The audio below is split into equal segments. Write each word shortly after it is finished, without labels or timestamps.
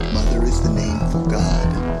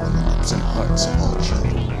hearts of all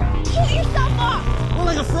children. Kill yourself off! More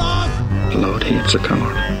like a frog! Lord hates a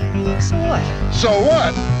coward. So what? So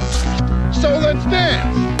what? So let's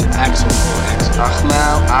dance! Axel for Axel. Ach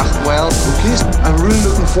nou, ach well. Okay, I'm really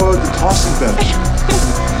looking forward to tossing bench.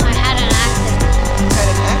 I had an accident. You had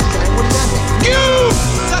an accident? What does that mean? You!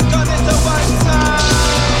 Suck on it, the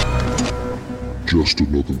Just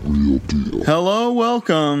another real deal. Hello,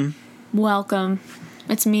 welcome. Welcome.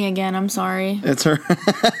 It's me again, I'm sorry. It's her.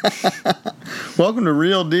 Welcome to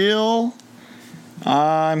Real Deal.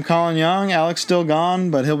 I'm Colin Young. Alec's still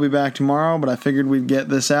gone, but he'll be back tomorrow. But I figured we'd get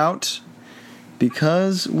this out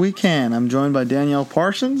because we can. I'm joined by Danielle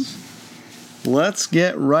Parsons. Let's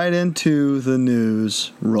get right into the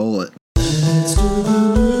news. Roll it. Let's do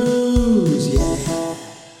the news,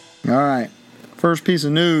 yeah. All right. First piece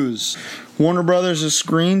of news. Warner Brothers is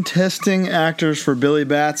screen testing actors for Billy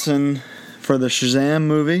Batson for the Shazam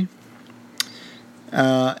movie.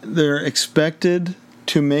 They're expected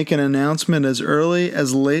to make an announcement as early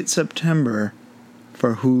as late September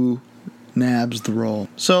for who nabs the role.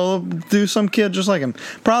 So do some kid just like him.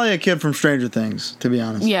 Probably a kid from Stranger Things, to be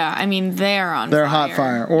honest. Yeah, I mean, they're hot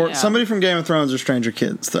fire. Or yeah. Somebody from Game of Thrones or Stranger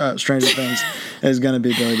Things is going to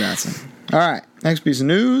be Billy Batson. All right, next piece of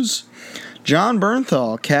news. John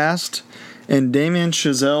Bernthal cast in Damien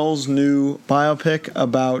Chazelle's new biopic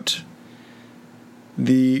about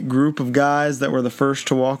the group of guys that were the first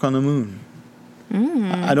to walk on the moon.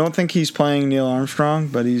 I don't think he's playing Neil Armstrong,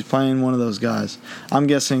 but he's playing one of those guys. I'm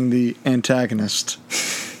guessing the antagonist.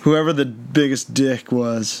 Whoever the biggest dick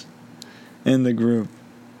was in the group.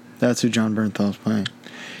 That's who John Bernthal's playing.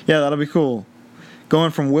 Yeah, that'll be cool.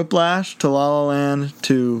 Going from Whiplash to La La Land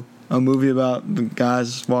to a movie about the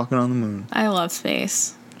guys walking on the moon. I love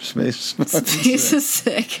space. Space is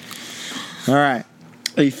sick. All right.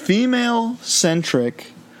 A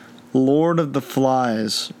female-centric Lord of the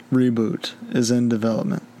Flies reboot is in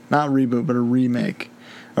development. Not reboot, but a remake.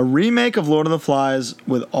 A remake of Lord of the Flies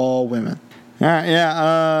with all women. All right,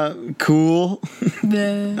 yeah, cool,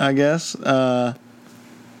 I guess.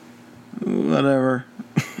 Whatever.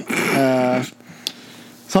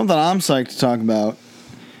 Something I'm psyched to talk about.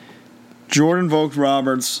 Jordan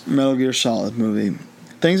Vogt-Roberts' Metal Gear Solid movie.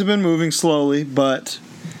 Things have been moving slowly, but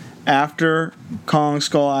after Kong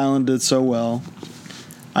Skull Island did so well,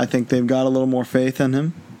 I think they've got a little more faith in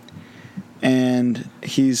him. And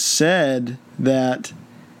he's said that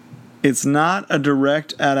it's not a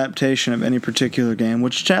direct adaptation of any particular game,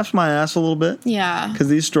 which chaps my ass a little bit. Yeah. Because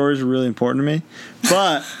these stories are really important to me.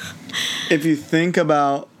 But if you think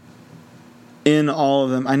about in all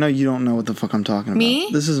of them, I know you don't know what the fuck I'm talking about. Me?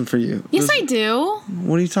 This isn't for you. Yes, I do.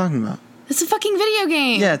 What are you talking about? It's a fucking video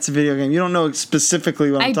game. Yeah, it's a video game. You don't know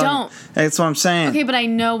specifically what I'm talking about. I don't. That's what I'm saying. Okay, but I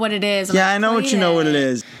know what it is. Yeah, I know what you know what it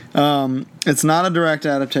is. It's not a direct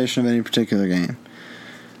adaptation of any particular game.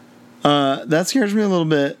 That scares me a little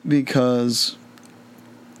bit because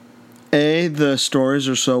A, the stories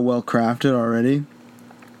are so well crafted already.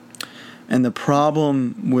 And the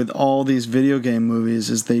problem with all these video game movies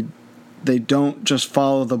is they don't just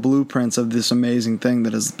follow the blueprints of this amazing thing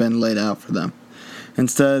that has been laid out for them.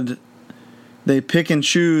 Instead, they pick and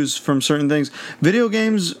choose from certain things. Video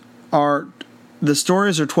games the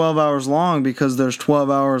stories are 12 hours long because there's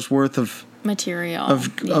 12 hours worth of material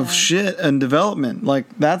of shit and development. Like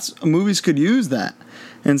movies could use that.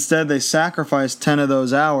 Instead, they sacrifice 10 of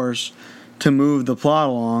those hours to move the plot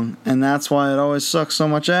along, and that's why it always sucks so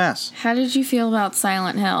much ass. How did you feel about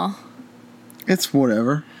Silent Hill? It's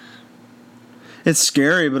whatever. It's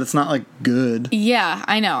scary, but it's not, like, good. Yeah,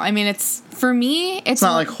 I know. I mean, for me, it's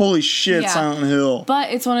not like, holy shit, yeah. Silent Hill. But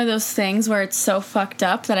it's one of those things where it's so fucked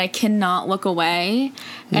up that I cannot look away.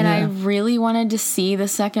 And I really wanted to see the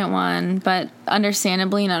second one, but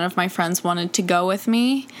understandably, none of my friends wanted to go with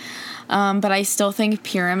me. But I still think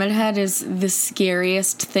Pyramid Head is the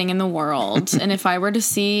scariest thing in the world. And if I were to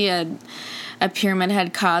see a Pyramid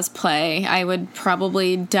Head cosplay, I would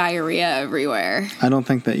probably diarrhea everywhere. I don't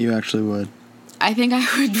think that you actually would. I think I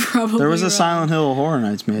would probably. There was a Silent Hill Horror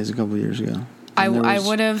Nights maze a couple years ago. I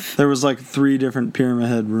would have. There was like 3 different Pyramid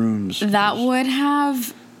Head rooms. That would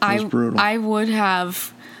have. It was brutal. I would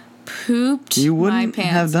have pooped you wouldn't my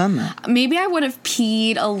pants. Have done that. Maybe I would have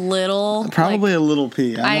peed a little. Probably a little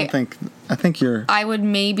pee. I think you're. I would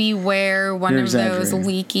maybe wear one of those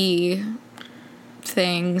leaky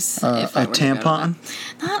things. A tampon?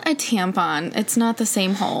 Not a tampon. It's not the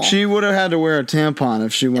same hole. She would have had to wear a tampon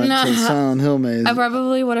if she went to Silent Hill maze. I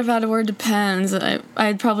probably would have had to wear Depends.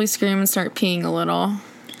 I'd probably scream and start peeing a little.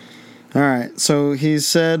 All right. So he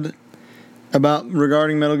said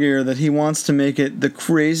regarding Metal Gear that he wants to make it the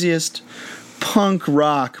craziest punk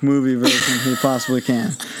rock movie version he possibly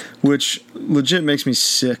can, which legit makes me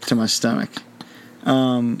sick to my stomach.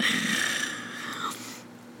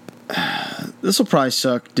 This will probably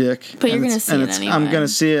suck, dick. But you're going to see it anyway. I'm going to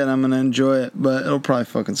see it and I'm going to enjoy it, but it'll probably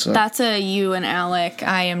fucking suck. That's a you and Alec.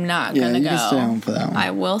 I am not going to go. Yeah, you can stay home for that one.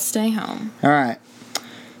 I will stay home. All right.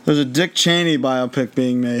 There's a Dick Cheney biopic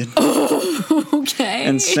being made. Okay.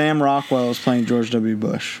 And Sam Rockwell is playing George W.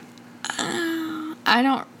 Bush. I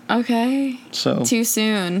don't... Okay. So too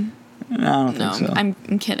soon. I don't think so.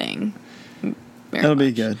 I'm kidding. It'll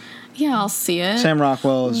be good. Yeah, I'll see it. Sam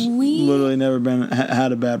Rockwell has literally never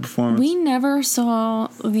had a bad performance. We never saw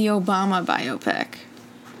the Obama biopic.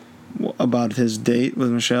 About his date with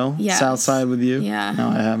Michelle? Yes. Southside with You? Yeah. No,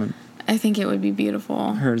 I haven't. I think it would be beautiful.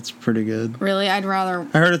 I heard it's pretty good. Really? I'd rather...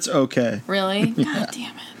 I heard it's okay. Really? Yeah. God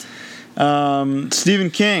damn it. Stephen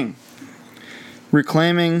King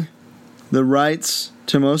reclaiming the rights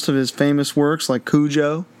to most of his famous works like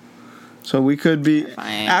Cujo. So we could be...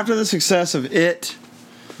 Terrifying. After the success of It...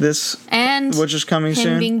 which is coming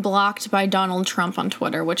soon. And being blocked by Donald Trump on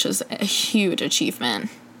Twitter, which is a huge achievement.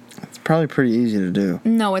 It's probably pretty easy to do.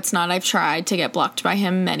 No, it's not. I've tried to get blocked by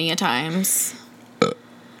him many a times.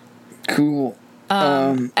 Cool.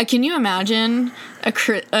 Can you imagine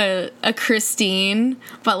a Christine,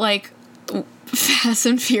 but like Fast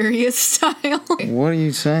and Furious style? What are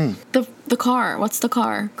you saying? The car. What's the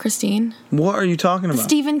car, Christine? What are you talking about?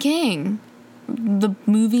 Stephen King. The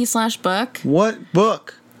movie/book. What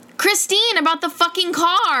book? Christine, about the fucking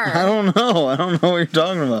car. I don't know. I don't know what you're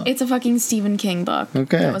talking about. It's a fucking Stephen King book.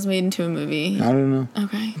 Okay. That was made into a movie. I don't know.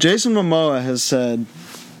 Okay. Jason Momoa has said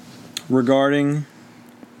regarding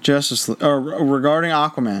regarding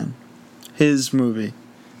Aquaman, his movie,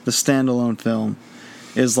 the standalone film,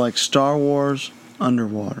 is like Star Wars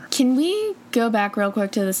underwater. Can we go back real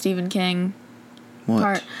quick to the Stephen King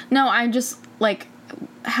part? No, I'm just like...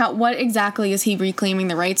 what exactly is he reclaiming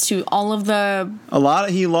the rights to? All of the...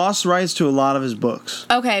 He lost rights to a lot of his books.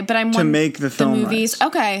 Okay, but I'm... To make the film movies.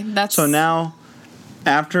 Rights. Okay, that's... So now,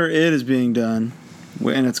 after It is being done,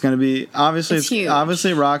 and it's going to be... Obviously, it's huge.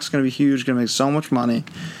 Obviously, Rock's going to be huge, going to make so much money.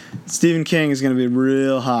 Stephen King is going to be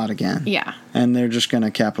real hot again. Yeah. And they're just going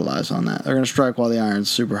to capitalize on that. They're going to strike while the iron's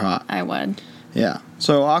super hot. I would. Yeah.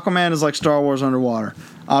 So Aquaman is like Star Wars underwater.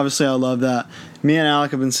 Obviously, I love that. Me and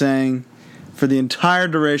Alec have been saying... for the entire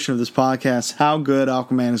duration of this podcast how good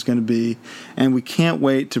Aquaman is going to be, and we can't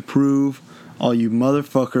wait to prove all you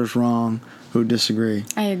motherfuckers wrong who disagree.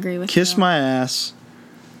 I agree with you. Kiss my ass.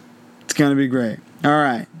 It's going to be great. All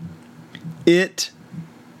right. It,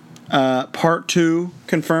 part 2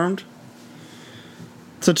 confirmed.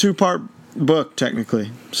 It's a 2-part book,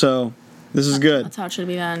 technically. So, this is good. That's how it should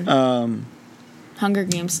be done. Hunger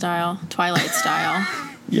Games style. Twilight style.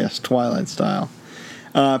 Yes, Twilight style.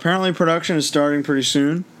 Apparently production is starting pretty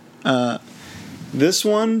soon. This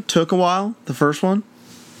one took a while, the first one.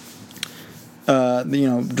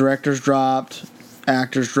 Directors dropped,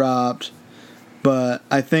 actors dropped. But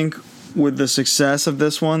I think with the success of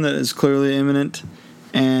this one that is clearly imminent,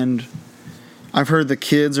 and I've heard the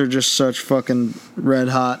kids are just such fucking red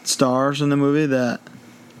hot stars in the movie that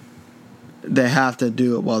they have to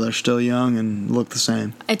do it while they're still young and look the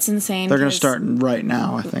same. It's insane. They're going to start right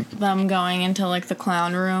now, I think. Them going into like the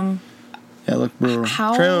clown room. Yeah, look brutal.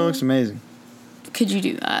 How Trailer looks amazing. Could you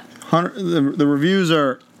do that? The reviews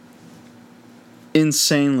are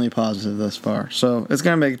insanely positive thus far, so it's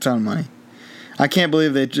going to make a ton of money. I can't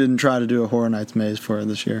believe they didn't try to do a Horror Nights Maze for it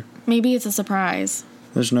this year. Maybe it's a surprise.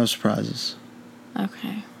 There's no surprises.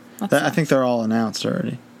 Okay. I think they're all announced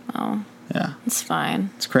already. Oh. Yeah. It's fine.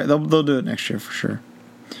 It's great. They'll do it next year for sure.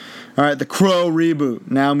 All right, the Crow reboot.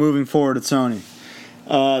 Now moving forward at Sony.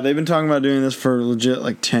 They've been talking about doing this for legit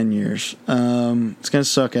like 10 years. It's going to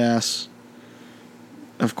suck ass.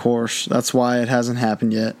 Of course. That's why it hasn't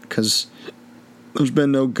happened yet, because there's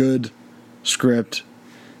been no good script.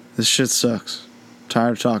 This shit sucks. I'm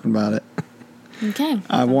tired of talking about it. Okay.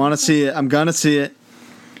 I want to see it. I'm going to see it.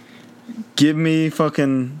 Give me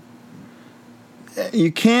fucking...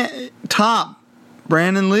 You can't top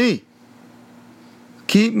Brandon Lee.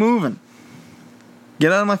 Keep moving.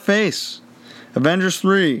 Get out of my face. Avengers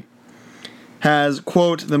 3 has,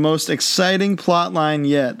 quote, the most exciting plotline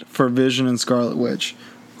yet for Vision and Scarlet Witch.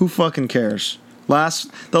 Who fucking cares?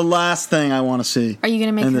 The last thing I want to see. Are you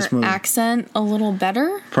going to in make this her movie. accent a little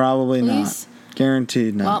better? Probably please? Not.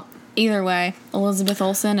 Guaranteed not. Well, either way, Elizabeth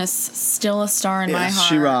Olsen is still a star in my heart.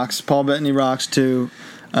 She rocks. Paul Bettany rocks too.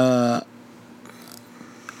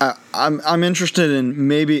 I'm interested in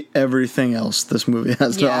maybe everything else this movie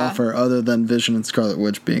has to offer other than Vision and Scarlet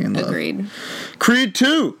Witch being in love. Agreed. Creed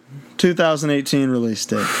 2, 2018 release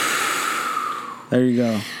date. There you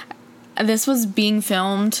go. this was being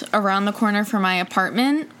filmed around the corner from my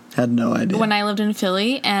apartment. Had no idea. When I lived in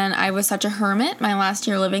Philly, and I was such a hermit my last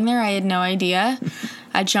year living there, I had no idea.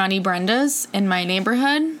 At Johnny Brenda's in my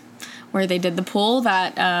neighborhood, where they did the pool,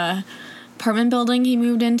 that apartment building he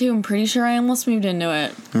moved into, I'm pretty sure I almost moved into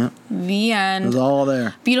it. Yep. The end. It was all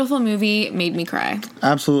there. Beautiful movie, made me cry.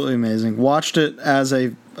 Absolutely amazing. Watched it as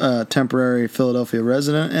a temporary Philadelphia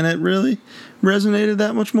resident, and it really resonated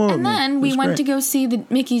that much more with me. And then we went to go see the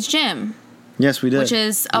Mickey's Gym. Yes, we did. Which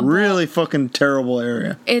is a really fucking terrible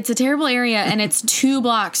area. It's a terrible area, and it's 2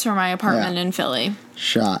 blocks from my apartment in Philly.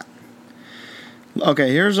 Shot.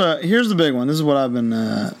 Okay, here's the big one. This is what I've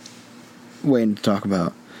been waiting to talk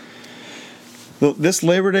about. This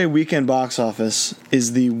Labor Day weekend box office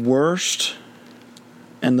is the worst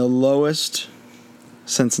and the lowest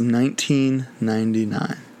since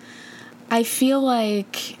 1999. I feel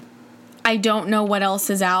like I don't know what else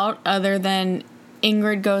is out other than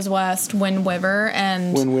Ingrid Goes West, Wind River,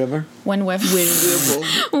 and Wind River, Wind River,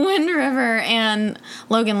 and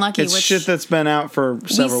Logan Lucky. It's shit that's been out for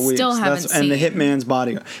several weeks. Still haven't seen. And the Hitman's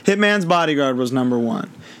Bodyguard. Hitman's Bodyguard was number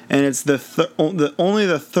 1, and it's only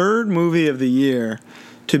the third movie of the year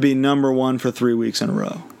to be number 1 for 3 weeks in a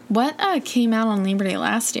row. What came out on Labor Day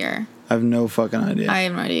last year? I have no fucking idea. I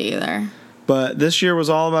have no idea either. But this year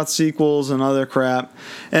was all about sequels and other crap,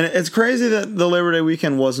 and it's crazy that the Labor Day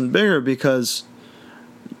weekend wasn't bigger because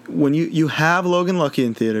when you have Logan Lucky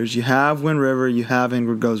in theaters, you have Wind River, you have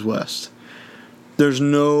Ingrid Goes West. There's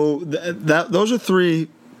no those are 3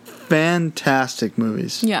 fantastic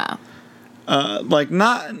movies. Yeah. Like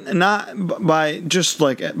not by just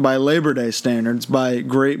like by Labor Day standards, by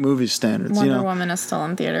great movie standards. Wonder Woman is still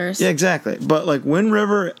in theaters. Yeah, exactly. But like Wind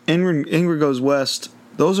River, Ingrid Goes West,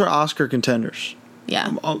 those are Oscar contenders.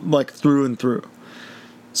 Yeah. Like through and through.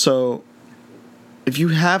 So if you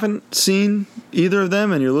haven't seen either of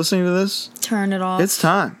them and you're listening to this, turn it off. It's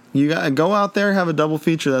time. You got to go out there, have a double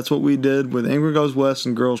feature. That's what we did with Ingrid Goes West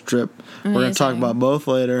and Girls Trip. Amazing. We're going to talk about both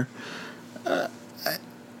later.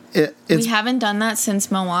 We haven't done that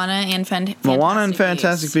since Moana and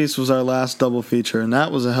Fantastic Beasts was our last double feature, and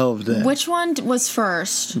that was a hell of a day. Which one was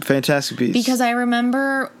first? Fantastic Beasts. Because I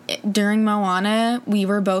remember during Moana, we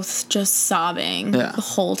were both just sobbing the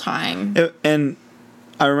whole time. And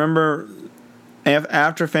I remember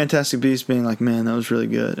after Fantastic Beasts being like, man, that was really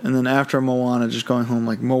good. And then after Moana, just going home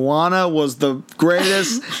like, Moana was the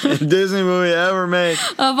greatest Disney movie ever made.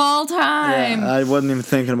 Of all time. Yeah, I wasn't even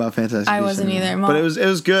thinking about Fantastic Beasts. I wasn't either. But it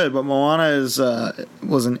was good. But Moana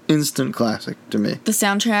was an instant classic to me. The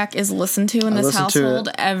soundtrack is listened to in this household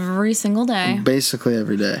every single day. Basically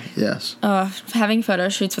every day, yes. Having photo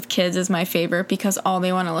shoots with kids is my favorite because all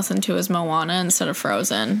they want to listen to is Moana instead of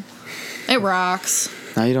Frozen. It rocks.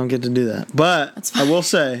 Now you don't get to do that. But I will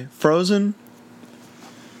say, Frozen,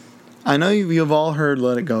 I know you've all heard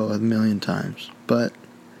Let It Go a million times, but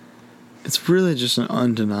it's really just an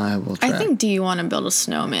undeniable track. I think Do You Want to Build a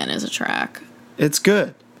Snowman is a track. It's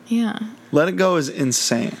good. Yeah. Let It Go is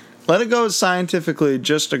insane. Let It Go is scientifically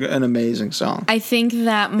just an amazing song. I think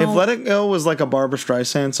that... if Let It Go was like a Barbra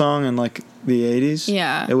Streisand song in like the 80s,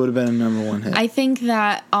 it would have been a number 1 hit. I think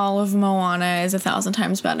that all of Moana is 1,000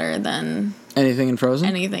 times better than... Anything in Frozen?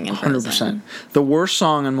 Anything in Frozen. 100%. The worst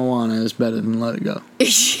song in Moana is better than Let It Go.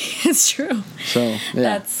 It's true. So,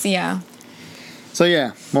 yeah. So,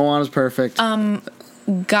 yeah. Moana's perfect.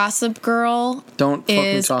 Gossip Girl Don't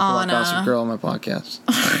fucking talk about Gossip Girl on my podcast.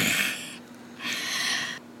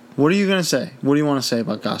 What are you going to say? What do you want to say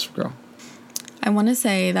about Gossip Girl? I want to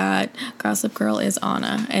say that Gossip Girl is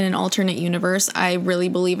Anna in an alternate universe. I really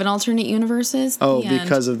believe in alternate universes. Oh,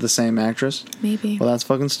 because of the same actress? Maybe. Well, that's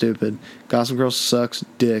fucking stupid. Gossip Girl sucks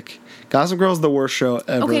dick. Gossip Girl is the worst show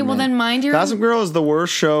ever. Okay, well then mind your... Gossip Girl is the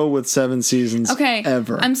worst show with 7 seasons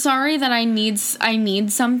ever. I'm sorry that I need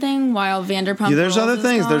something while Vanderpump There's Rules other is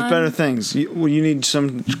things. gone. There's better things. You need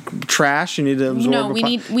some trash. You need to absorb. No, we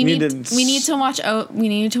need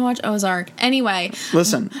to watch Ozark. Anyway.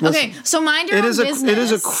 Listen. Okay, so mind your own business. It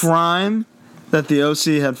is a crime that the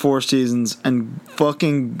OC had 4 seasons and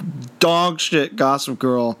fucking dog shit Gossip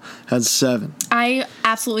Girl had 7. I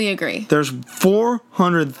absolutely agree. There's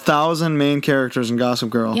 400,000 main characters in Gossip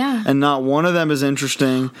Girl. Yeah. And not one of them is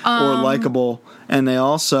interesting or likable, and they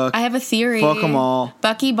all suck. I have a theory. Fuck them all.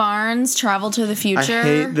 Bucky Barnes traveled to the future. I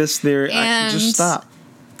hate this theory. Just stop.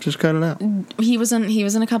 Just cut it out. He was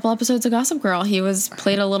in a couple episodes of Gossip Girl. He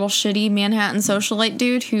played a little shitty Manhattan socialite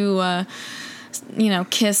dude who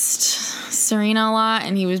kissed Serena a lot,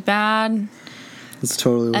 and he was bad. That's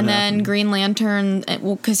totally what happened. And then Green Lantern,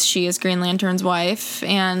 because she is Green Lantern's wife,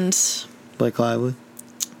 and... Blake Lively.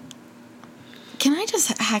 Can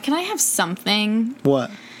I have something?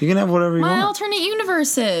 What? You can have whatever you My want. alternate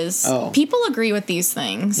universes. Oh. People agree with these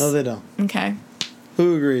things. No, they don't. Okay.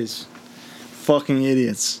 Who agrees? Fucking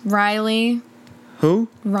idiots. Riley. Who?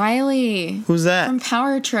 Riley. Who's that? From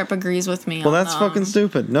Power Trip agrees with me. Well, on that's them. fucking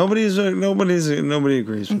stupid. Nobody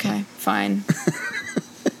agrees with Okay, fine.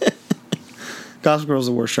 Gossip Girl's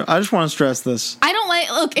the worst show. I just want to stress this. I don't like.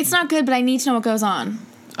 Look, it's not good, but I need to know what goes on.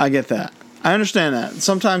 I get that. I understand that.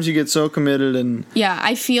 Sometimes you get so committed and Yeah,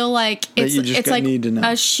 I feel like you just it's like need to know.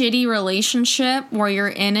 a shitty relationship where you're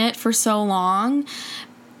in it for so long.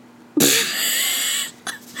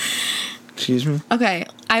 excuse me. Okay,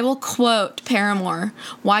 I will quote Paramore.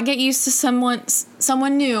 Why get used to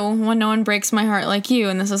someone new when no one breaks my heart like you?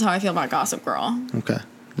 And this is how I feel about Gossip Girl. Okay.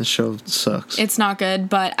 This show sucks. It's not good,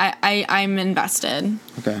 but I'm invested.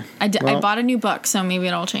 Okay. I Well, bought a new book, so maybe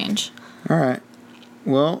it'll change. All right.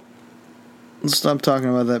 Well, let's stop talking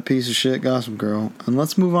about that piece of shit Gossip Girl and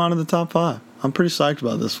let's move on to the top 5. I'm pretty psyched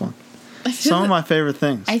about this one. Some of my favorite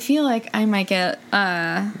things. I feel like I might get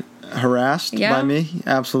Harassed Yeah. by me?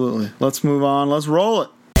 Absolutely. Let's move on. Let's roll it.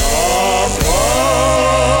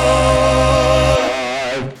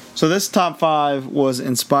 So this top 5 was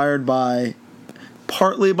inspired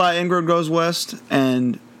partly by Ingrid Goes West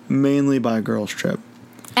and mainly by Girls Trip.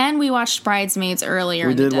 And we watched Bridesmaids earlier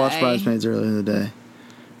We in the day. did watch Bridesmaids earlier in the day.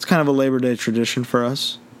 It's kind of a Labor Day tradition for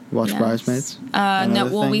us. Watch Yes. Bridesmaids. No,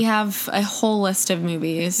 Another well, thing. we have a whole list of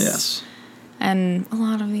movies. Yes. And a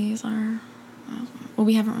lot of these are... Well,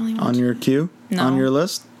 we haven't really watched. On your queue? No. On your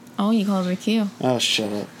list? Oh, you called it a queue. Oh,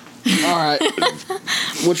 shut up. All right.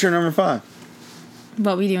 What's your number 5?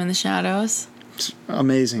 What We Do in the Shadows.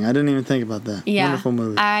 Amazing. I didn't even think about that. Yeah. Wonderful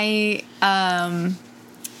movie.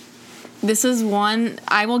 This is one...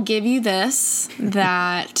 I will give you this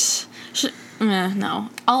that... no.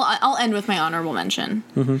 I'll end with my honorable mention.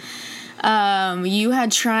 Mm-hmm. You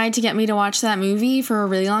had tried to get me to watch that movie for a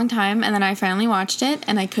really long time, and then I finally watched it,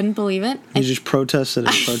 and I couldn't believe it. You just protested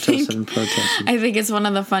and protested and protested. I think it's one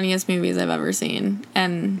of the funniest movies I've ever seen,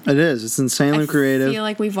 and It is. It's insanely creative. I feel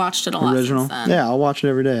like we've watched it a lot Original. since then. Yeah, I'll watch it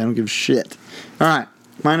every day. I don't give a shit. All right.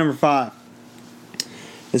 My number 5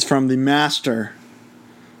 is from the master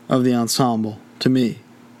of the ensemble, to me.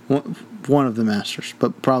 One of the masters,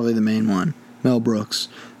 but probably the main one. Mel Brooks.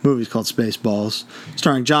 Movie's called Spaceballs,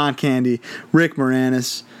 starring John Candy, Rick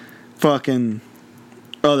Moranis, fucking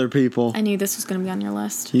other people. I knew this was going to be on your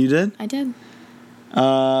list. You did? I did.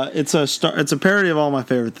 It's a parody of all my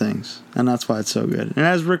favorite things, and that's why it's so good. And it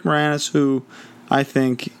has Rick Moranis, who I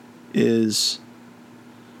think is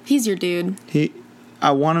He's your dude.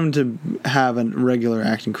 I want him to have a regular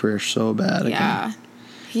acting career so bad again. Yeah.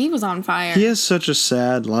 He was on fire. He has such a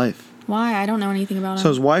sad life. Why? I don't know anything about him. So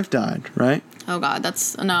his wife died, right? Oh, God,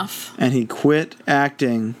 that's enough. And he quit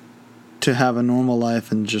acting to have a normal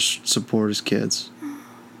life and just support his kids.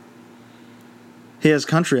 He has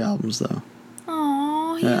country albums, though.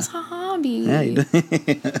 Oh, he has a hobby. Yeah,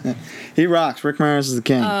 he rocks. Rick Moranis is the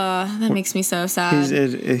king. That makes me so sad. He's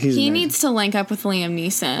he amazing. needs to link up with Liam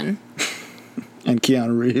Neeson. And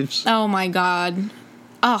Keanu Reeves. Oh, my God.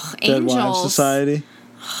 Ugh, Dead angels. Wives Society.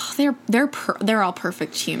 They're all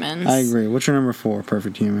perfect humans. I agree. What's your number 4?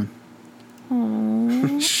 Perfect Human.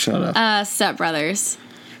 Shut up. Step Brothers.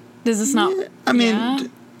 Does this not? Yeah, I mean, yeah?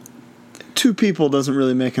 Two people doesn't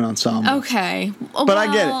really make an ensemble. Okay, But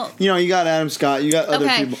I get it. You know, you got Adam Scott, you got other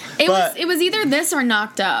Okay, people. it was either this or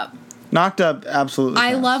Knocked Up. Knocked Up, absolutely.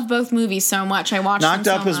 I counts. love both movies so much. I watched Knocked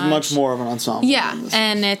them Up so is much. much more of an ensemble. Yeah, than this.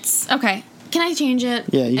 and it's okay. Can I change it?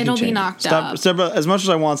 Yeah, you It'll can be change Knocked it. Up. As much as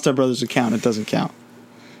I want Step Brothers to count, it doesn't count.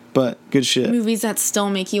 But good shit. Movies that still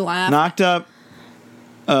make you laugh. Knocked Up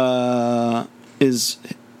is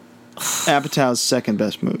Apatow's second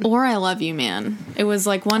best movie. Or I Love You, Man. It was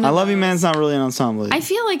like one of I Love You those. Man's not really an ensemble. I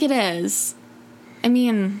feel like it is. I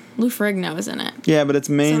mean, Lou Ferrigno is in it. Yeah, but it's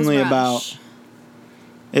mainly Rush. about.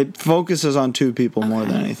 It focuses on two people more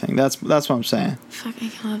than anything. That's what I'm saying. Fuck,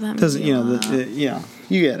 I love that movie. Doesn't a lot.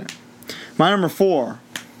 you get it. My number 4,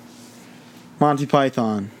 Monty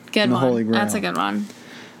Python. Good and the one. Holy Grail. That's a good one.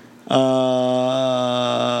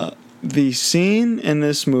 The scene in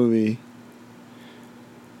this movie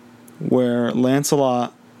where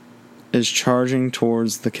Lancelot is charging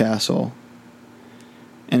towards the castle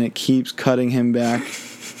and it keeps cutting him back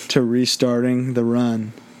to restarting the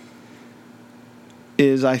run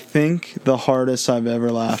is, I think, the hardest I've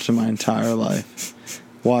ever laughed in my entire life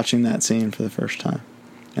watching that scene for the first time.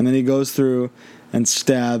 And then he goes through and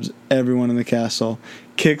stabs everyone in the castle,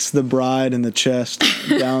 kicks the bride in the chest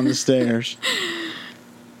down the stairs.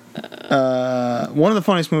 One of the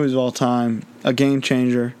funniest movies of all time, a game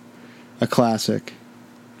changer, a classic.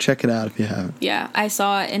 Check it out if you haven't. Yeah, I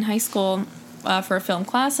saw it in high school. for a film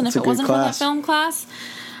class, and It's if a it good wasn't for that class. film class,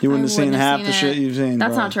 You wouldn't have seen half the it. shit you've seen.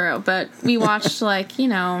 That's bro. not true, but we watched like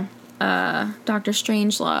Dr.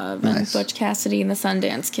 Strangelove and Nice. Butch Cassidy and the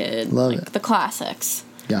Sundance Kid, Love like it. the classics.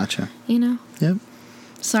 Gotcha. Yep. Yep.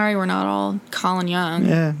 Sorry, we're not all Colin Young.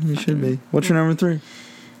 Yeah, you should be. What's your number 3?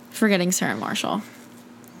 Forgetting Sarah Marshall.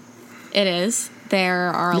 It is. There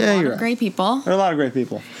are a Yeah, lot you're of right. great people. There are a lot of great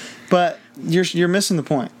people, but you're missing the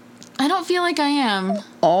point. I don't feel like I am.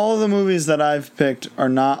 All of the movies that I've picked are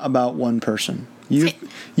not about one person.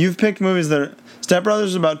 You've picked movies that are... Step Brothers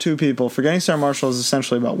is about 2 people. Forgetting Sarah Marshall is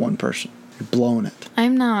essentially about 1 person. You're blowing it.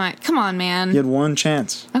 I'm not. Come on, man. You had 1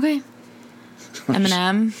 chance. Okay.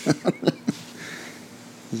 Eminem.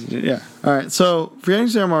 Yeah. All right. So, Forgetting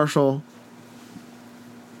Sarah Marshall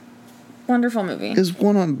Wonderful movie. is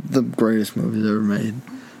one of the greatest movies ever made.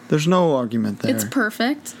 There's no argument there. It's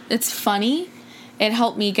perfect. It's funny. It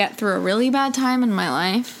helped me get through a really bad time in my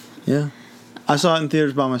life. Yeah. I saw it in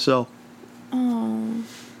theaters by myself. Oh.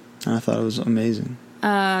 And I thought it was amazing.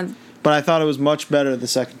 But I thought it was much better the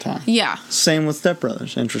second time. Yeah. Same with Step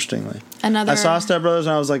Brothers, interestingly. Another. I saw Step Brothers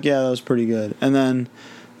and I was like, yeah, that was pretty good. And then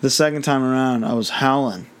the second time around, I was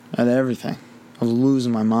howling at everything. I was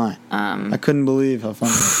losing my mind. I couldn't believe how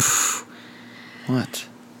funny it was. What?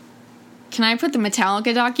 Can I put the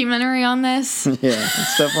Metallica documentary on this? Yeah,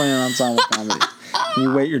 it's definitely an ensemble comedy. Can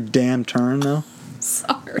you wait your damn turn, though?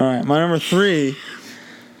 Sorry. All right, my number 3.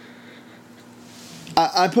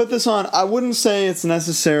 I put this on. I wouldn't say it's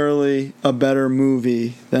necessarily a better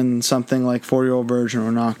movie than something like 40-Year-Old Virgin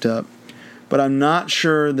or Knocked Up, but I'm not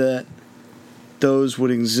sure that those would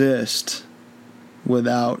exist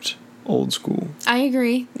without Old School. I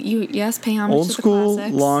agree. Yes, pay homage Old to the School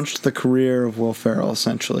classics. launched the career of Will Ferrell,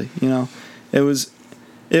 essentially. You know, it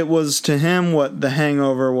was to him what The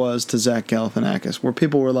Hangover was to Zach Galifianakis, where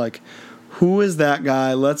people were like, who is that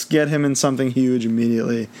guy? Let's get him in something huge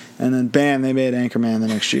immediately. And then, bam, they made Anchorman the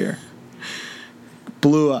next year.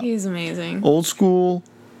 Blew up. He's amazing. Old School,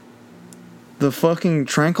 the fucking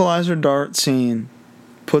tranquilizer dart scene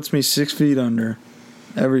puts me 6 feet under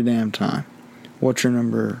every damn time. What's your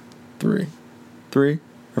number 3? 3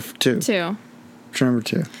 or 2? 2. What's your number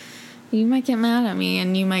 2? You might get mad at me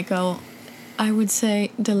and you might go, I would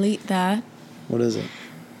say delete that. What is it?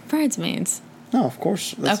 Bridesmaids. No, of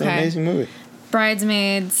course. That's an Okay. amazing movie.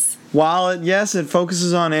 Bridesmaids. While it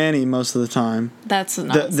focuses on Annie most of the time. That's an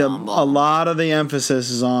A ensemble. lot of the emphasis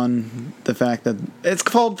is on the fact that it's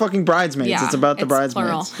called fucking Bridesmaids. Yeah, It's about the it's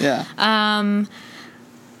bridesmaids. plural. Yeah.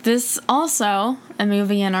 This also a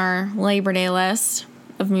movie in our Labor Day list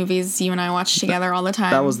of movies you and I watch together all the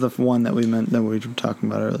time. That was the one that we were talking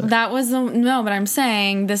about earlier. That was no, but I'm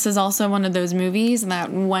saying this is also one of those movies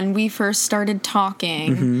that when we first started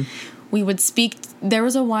talking, we would speak. There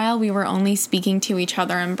was a while we were only speaking to each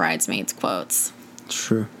other in Bridesmaids quotes. It's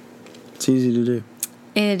true. It's easy to do.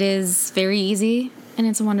 It is very easy, and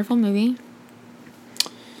it's a wonderful movie.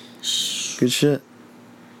 Good shit.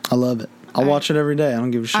 I love it. I'll watch it every day. I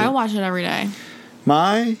don't give a shit. I watch it every day.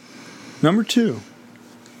 My number 2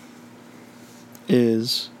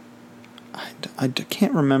 is... I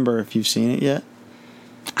can't remember if you've seen it yet,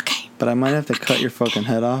 Okay. but I might have to cut your fucking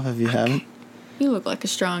head off if you haven't. You look like a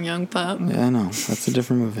strong young pup. Yeah, I know. That's a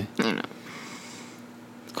different movie. I know.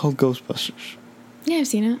 It's called Ghostbusters. Yeah, I've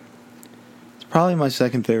seen it. It's probably my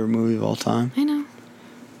second favorite movie of all time. I know.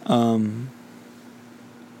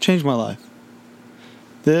 Changed my life.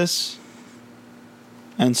 This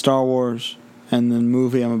and Star Wars and the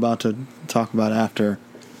movie I'm about to talk about after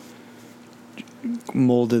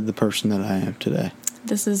molded the person that I am today.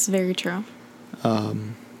 This is very true. I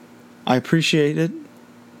appreciate it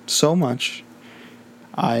so much.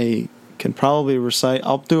 I can probably recite...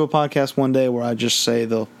 I'll do a podcast one day where I just say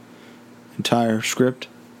the entire script.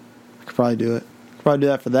 I could probably do it. I could probably do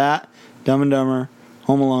that for that, Dumb and Dumber,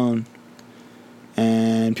 Home Alone,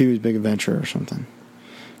 and Pee-wee's Big Adventure or something.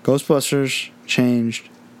 Ghostbusters changed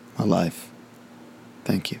my life.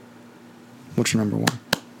 Thank you. What's your number 1?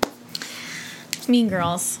 Mean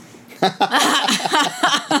Girls.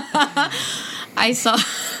 I saw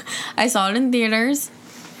it in theaters.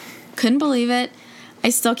 Couldn't believe it. I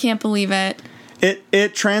still can't believe it.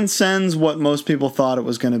 It transcends what most people thought it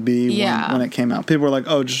was going to be when it came out. People were like,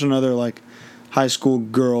 oh, just another like high school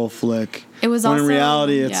girl flick. It was when also... in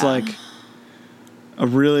reality, it's like a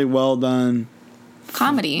really well done...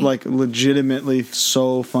 comedy. Like legitimately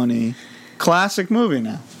so funny. Classic movie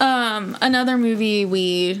now. Another movie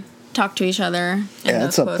we talk to each other in those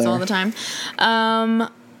it's up quotes there. all the time.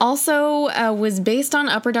 Also was based on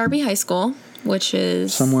Upper Darby High School, which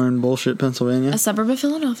is Somewhere in bullshit Pennsylvania. a suburb of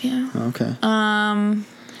Philadelphia. Okay.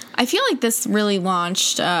 I feel like this really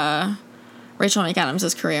launched Rachel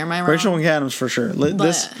McAdams' career. Am I wrong? Rachel McAdams for sure.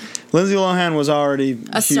 Lindsay Lohan was already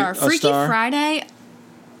a star. Freaky Friday.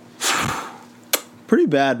 Pretty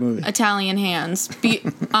bad movie. Italian Hands.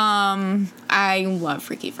 I love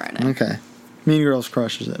Freaky Friday. Okay. Mean Girls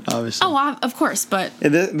crushes it, obviously. Oh, of course, but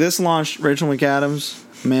This launched Rachel McAdams,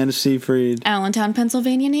 Amanda Seyfried, Allentown,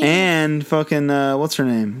 Pennsylvania native. and fucking what's her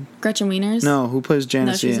name? Gretchen Wieners. No, who plays No,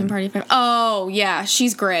 Janice she's in Ian? Party Favor. Oh, yeah,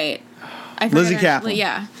 she's great. I forget Lizzie her- Kaplan.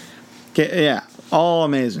 Yeah. Yeah, all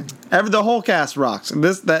amazing. The whole cast rocks.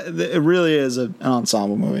 It really is an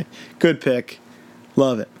ensemble movie. Good pick.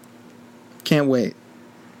 Love it. Can't wait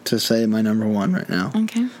to say my number one right now.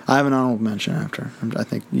 Okay. I have an honorable mention after. I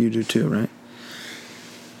think you do too, right?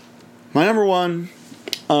 My number one,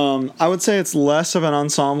 I would say it's less of an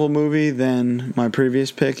ensemble movie than my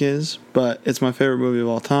previous pick is, but it's my favorite movie of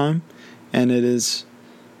all time, and it is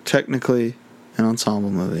technically an ensemble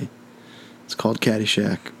movie. It's called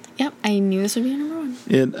Caddyshack. Yep, I knew this would be your number one.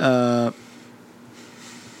 It,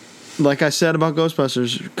 like I said about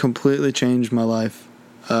Ghostbusters, completely changed my life.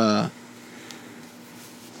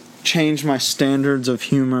 Changed my standards of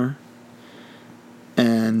humor,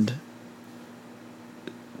 and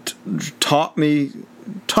taught me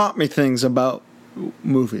things about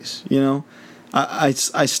movies. You know, I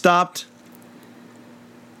stopped.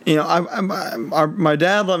 You know, my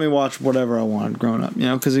dad let me watch whatever I wanted growing up. You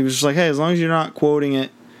know, because he was just like, hey, as long as you're not quoting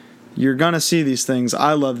it, you're gonna see these things.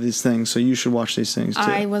 I love these things, so you should watch these things too.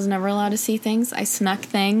 I was never allowed to see things. I snuck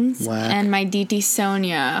things. Whack. And my DT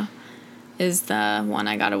Sonia is the one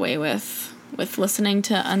I got away with listening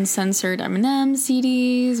to uncensored Eminem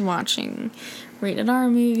CDs, watching rated R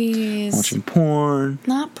movies. Watching porn.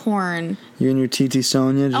 Not porn. You and your TT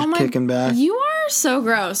Sonia just kicking back. You are so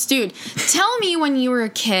gross. Dude, tell me when you were a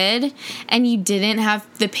kid and you didn't have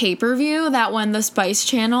the pay-per-view, that when the Spice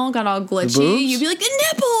Channel got all glitchy, you'd be like,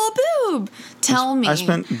 a nipple, a boob. Tell me. I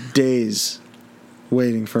spent days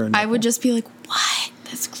waiting for a nipple. I would just be like, what?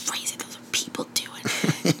 That's crazy. Those are people doing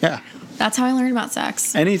it. Yeah. That's how I learned about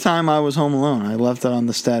sex. Anytime I was home alone, I left it on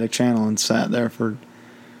the static channel and sat there for...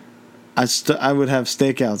 I would have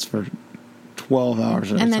stakeouts for 12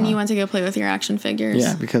 hours at a time. And then you went to go play with your action figures.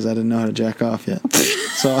 Yeah, because I didn't know how to jack off yet.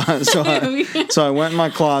 So I went in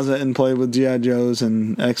my closet and played with G.I. Joes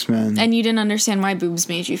and X-Men. And you didn't understand why boobs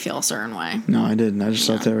made you feel a certain way. No, I didn't. I just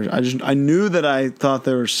thought they were... I knew that I thought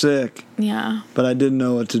they were sick. Yeah. But I didn't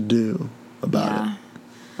know what to do about it.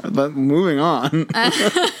 But moving on.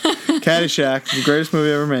 Caddyshack, the greatest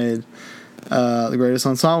movie ever made. The greatest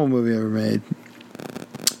ensemble movie ever made.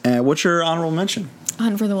 And what's your honorable mention?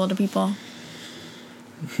 Hunt for the Wilder People.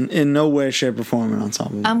 In no way, shape, or form an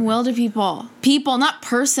ensemble movie. Wilder People. People, not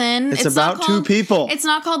person. It's about two people. It's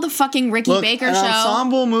not called the fucking Ricky Baker an show. An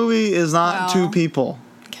ensemble movie is not two people.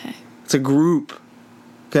 Okay. It's a group.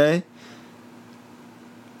 Okay?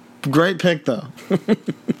 Great pick, though.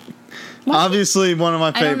 Obviously, one of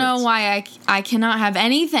my favorites. I don't know why I cannot have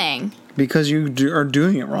anything. Because you are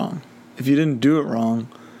doing it wrong. If you didn't do it wrong,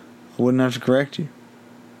 I wouldn't have to correct you.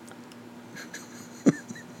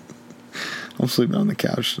 I'm sleeping on the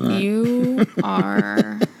couch tonight. You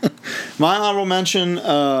are... My honorable mention,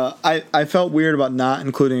 I felt weird about not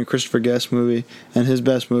including a Christopher Guest movie, and his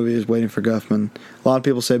best movie is Waiting for Guffman. A lot of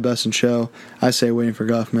people say Best in Show. I say Waiting for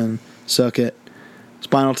Guffman. Suck it.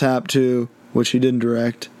 Spinal Tap 2, which he didn't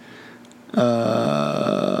direct. Waiting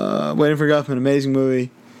for Guffman, amazing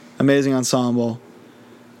movie. Amazing ensemble.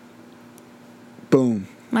 Boom.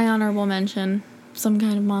 My honorable mention, Some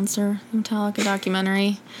Kind of Monster, Metallica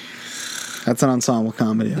documentary. That's an ensemble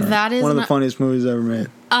comedy. Right? That is one of the funniest movies ever made.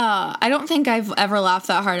 I don't think I've ever laughed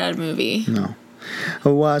that hard at a movie. No.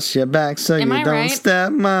 Watch your back so Am you I don't right?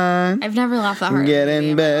 step mine. I've never laughed that hard. Get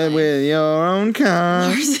in bed with your own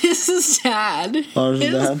kind. This is dad. Lars'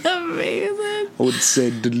 It's dad? amazing. I would say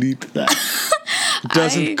delete that. It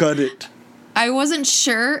doesn't cut it. I wasn't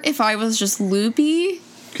sure if I was just loopy.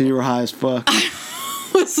 Because you were high as fuck.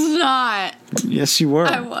 Was not. Yes, you were.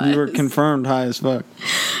 I was. You were confirmed high as fuck.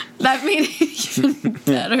 That made it even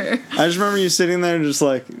better. I just remember you sitting there just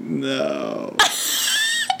like, no.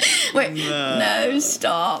 Wait, no,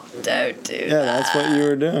 stop. Don't do that. Yeah, that's what you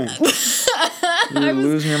were doing. You were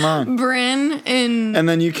losing your mind. Bryn and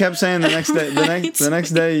then you kept saying the next day, the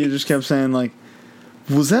next day you just kept saying like,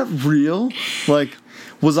 was that real? Like,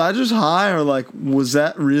 was I just high or like, was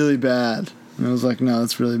that really bad? And I was like, no,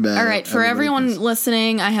 that's really bad. All right, for everyone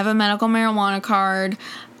listening, I have a medical marijuana card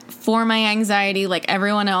for my anxiety like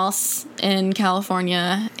everyone else in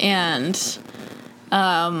California, and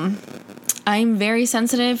I'm very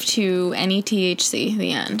sensitive to any THC,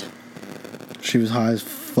 the end. She was high as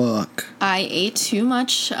fuck. I ate too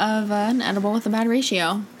much of an edible with a bad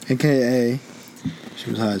ratio. AKA She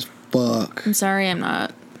was high as fuck. I'm sorry, I'm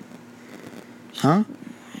not. Huh?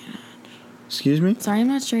 Excuse me? Sorry, I'm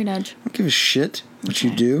not straight edge. I don't give a shit what you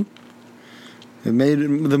do. It made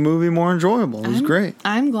the movie more enjoyable. It was great.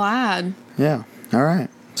 I'm glad. Yeah. All right.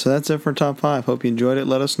 So that's it for top 5. Hope you enjoyed it.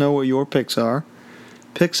 Let us know what your picks are.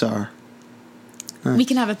 Pixar. Nice. We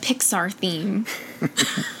can have a Pixar theme.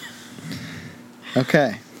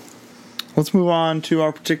 Okay. Let's move on to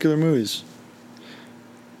our particular movies.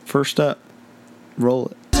 First up, roll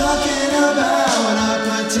it. Talking about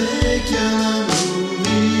our particular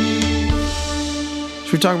movie.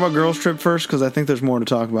 Should we talk about Girls Trip first? Because I think there's more to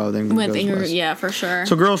talk about than Yeah, for sure.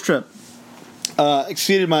 So Girls Trip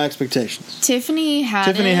exceeded my expectations. Tiffany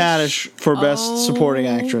Haddish for Best Supporting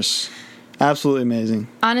Actress. Absolutely amazing.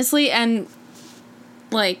 Honestly, and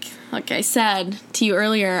like I said to you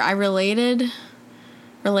earlier, I relate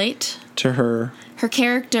to her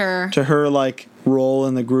character, to her like role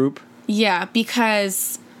in the group. Yeah,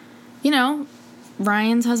 because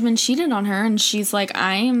Ryan's husband cheated on her, and she's like,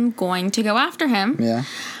 I am going to go after him. Yeah.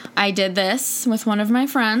 I did this with one of my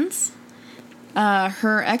friends.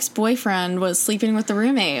 Her ex-boyfriend was sleeping with the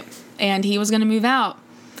roommate, and he was going to move out.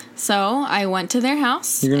 So I went to their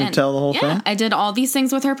house. You're going to tell the whole thing? Yeah, I did all these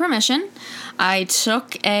things with her permission. I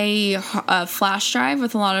took a flash drive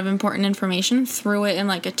with a lot of important information, threw it in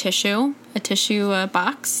like a tissue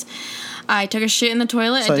box. I took a shit in the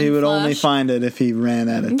toilet. So he would only find it if he ran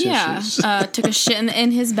out of tissues. Yeah. Took a shit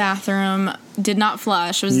in his bathroom. Did not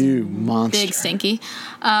flush. It was you monster. Big stinky.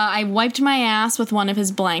 I wiped my ass with one of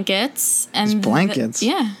his blankets. And his blankets?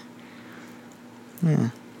 Yeah.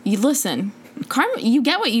 You listen. Karma, you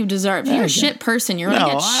get what you deserve. If you're a shit person, you're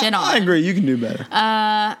gonna get shit on. I agree. You can do better.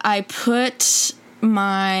 I put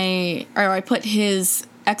his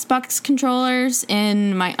Xbox controllers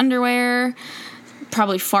in my underwear.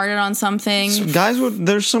 Probably farted on something.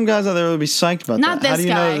 There's some guys out there that would be psyched about Not that. How do you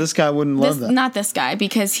this know guy. that this guy wouldn't love that? Not this guy,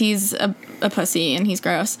 because he's a pussy and he's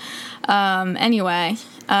gross. Anyway,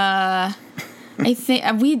 I think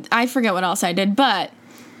I forget what else I did, but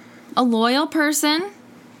a loyal person,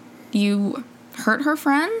 you hurt her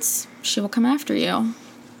friends, she will come after you.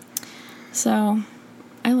 So,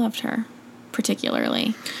 I loved her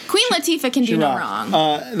particularly. Queen Latifah can do no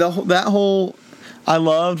wrong. I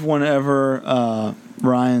loved whenever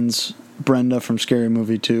Ryan's Brenda from Scary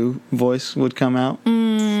Movie 2 voice would come out.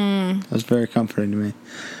 That was very comforting to me.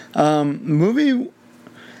 Movie,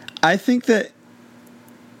 I think that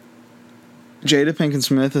Jada Pinkett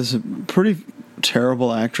Smith is a pretty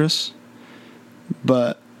terrible actress,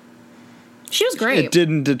 but she was great. It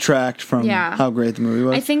didn't detract from how great the movie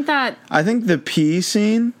was. I think the pee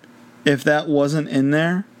scene, if that wasn't in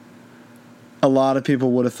there, a lot of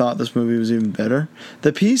people would have thought this movie was even better.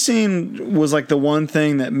 The pee scene was like the one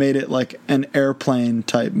thing that made it like an airplane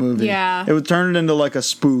type movie. Yeah. It would turn it into like a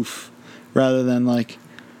spoof rather than like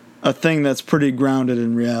a thing that's pretty grounded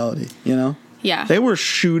in reality, you know? Yeah. They were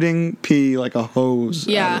shooting pee like a hose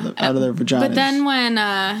out of their vaginas. But then when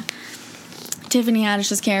Tiffany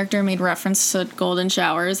Haddish's character made reference to golden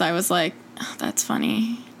showers, I was like, oh, that's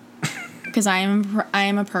funny. Because I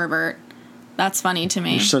am a pervert. That's funny to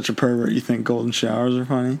me. You're such a pervert. You think golden showers are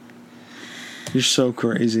funny? You're so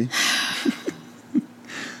crazy.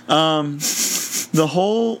 The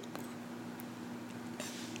whole...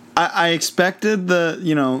 I expected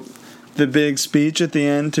the big speech at the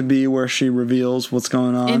end to be where she reveals what's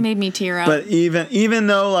going on. It made me tear up. But even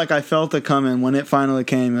though like I felt it coming, when it finally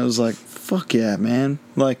came, it was like, fuck yeah, man.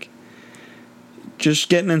 Like, just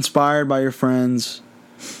getting inspired by your friends,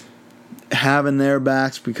 having their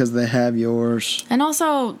backs because they have yours. And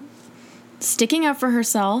also sticking up for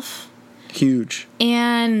herself. Huge.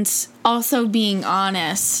 And also being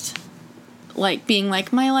honest. Like, being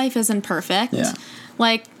like, my life isn't perfect. Yeah.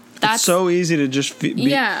 Like, that's... It's so easy to just be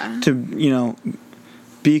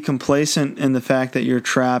complacent in the fact that you're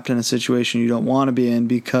trapped in a situation you don't want to be in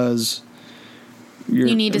because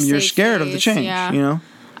you're scared of the change, you know?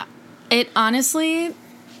 It honestly,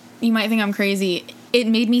 you might think I'm crazy, it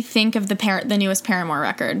made me think of the newest Paramore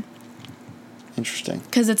record. Interesting.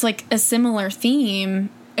 Because it's like a similar theme.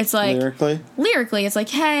 It's like... Lyrically, it's like,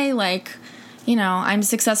 hey, like, I'm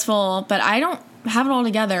successful, but I don't have it all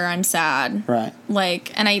together. I'm sad. Right.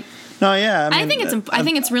 Like, and I... No, yeah. I think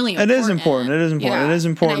it's really important. It is important. Yeah. It is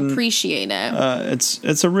important. And I appreciate it.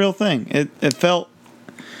 It's a real thing. It felt...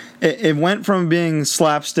 It went from being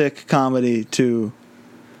slapstick comedy to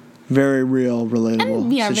very real, relatable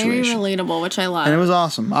situation. Very relatable, which I love. And it was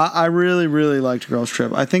awesome. I really, really liked Girls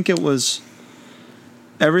Trip. I think it was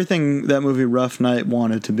everything that movie Rough Night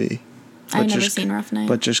wanted to be. I've never seen Rough Night.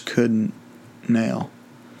 But just couldn't nail.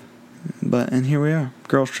 And here we are.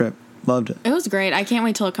 Girls Trip. Loved it. It was great. I can't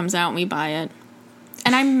wait till it comes out and we buy it.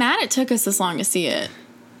 And I'm mad it took us this long to see it.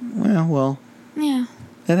 Well, Yeah,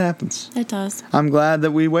 it happens. it does. I'm glad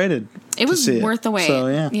that we waited. It was to see worth the wait. So,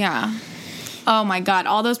 yeah. Yeah. Oh my God.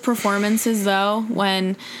 All those performances though,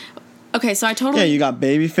 when... Okay, so I totally... Yeah, you got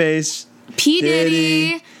Babyface, P.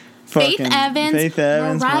 Diddy, Faith fucking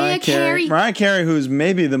Evans, Mariah Carey. Mariah Carey, who's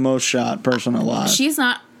maybe the most shot person alive. She's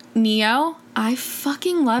not... Neo. I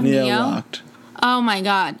fucking love Neo Neo. rocked. Oh my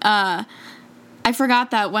God. I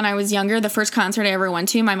forgot that when I was younger, the first concert I ever went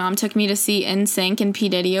to, my mom took me to see NSYNC and P.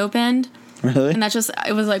 Diddy opened. Really? And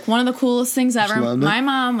it was like one of the coolest things ever. loved it? My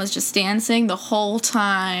mom was just dancing the whole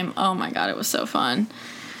time. Oh my God, it was so fun.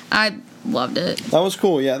 I loved it. That was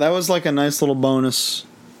cool. Yeah, that was like a nice little bonus.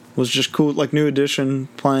 Was just cool, like New Edition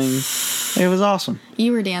playing. It was awesome.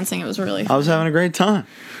 You were dancing. It was really I fun. was having a great time.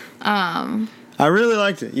 I really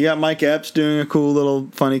liked it. You got Mike Epps doing a cool little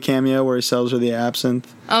funny cameo where he sells her the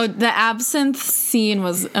absinthe. Oh, the absinthe scene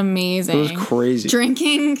was amazing. It was crazy.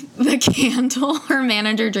 Drinking the candle. Her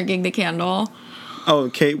manager drinking the candle. Oh,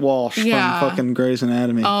 Kate Walsh Yeah. from fucking Grey's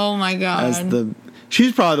Anatomy. Oh my God.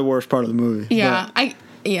 She's probably the worst part of the movie. Yeah. but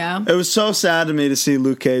Yeah. It was so sad to me to see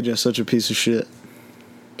Luke Cage as such a piece of shit.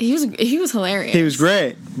 He was hilarious. He was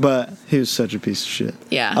great, but he was such a piece of shit.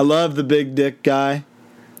 Yeah. I love the big dick guy.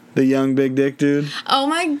 The young big dick dude. Oh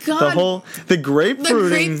my God. The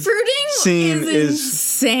grapefruiting scene is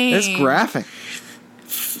insane. It's graphic.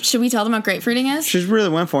 Should we tell them what grapefruiting is? She really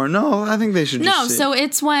went for it. No, I think they should just see so it.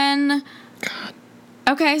 it's when... God.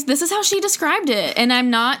 Okay, this is how she described it. And I'm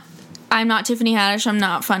not Tiffany Haddish. I'm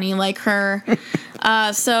not funny like her.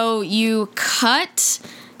 So you cut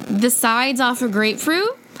the sides off a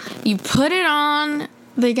grapefruit. You put it on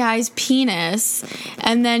the guy's penis,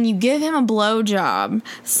 and then you give him a blowjob.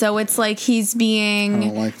 So it's like he's being... I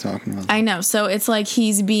don't like talking about that. I know. So it's like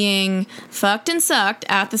he's being fucked and sucked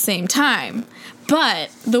at the same time.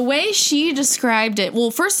 But the way she described it...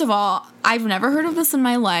 Well, first of all, I've never heard of this in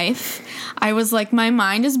my life. I was like, my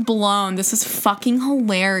mind is blown. This is fucking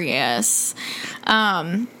hilarious.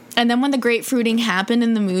 And then when the grapefruiting happened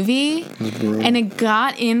in the movie, and it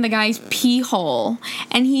got in the guy's pee hole,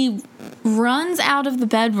 and he runs out of the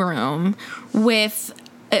bedroom with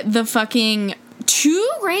the fucking 2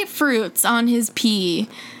 grapefruits on his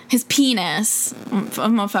penis.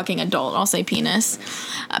 I'm a fucking adult. I'll say penis.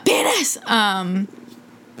 Penis!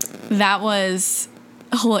 That was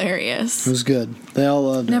hilarious. It was good. They all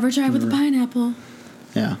loved it. Never tried with a pineapple.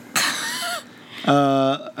 Yeah.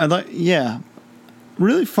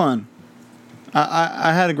 Really fun.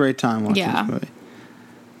 I had a great time watching this movie.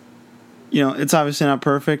 You know, it's obviously not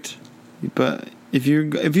perfect, but if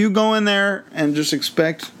you go in there and just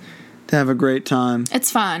expect to have a great time, it's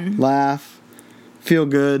fun. Laugh, feel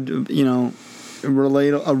good, you know,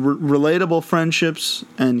 relatable friendships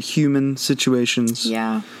and human situations.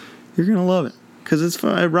 Yeah. You're gonna love it because it's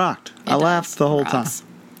fun. It rocked. I laughed the whole time.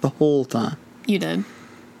 The whole time. You did.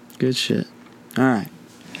 Good shit. All right.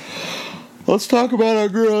 Let's talk about our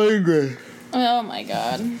girl Ingrid. Oh my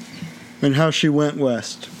God. And how she went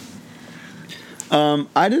west.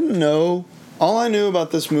 I didn't know. All I knew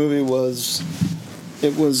about this movie was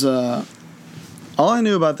all I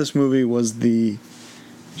knew about this movie was the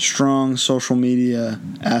strong social media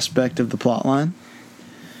aspect of the plotline.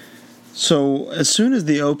 So as soon as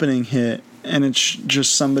the opening hit and it's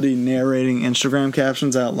just somebody narrating Instagram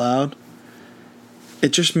captions out loud, it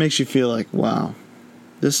just makes you feel like, wow,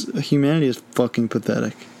 humanity is fucking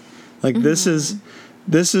pathetic. Like this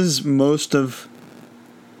is most of,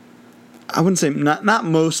 I wouldn't say not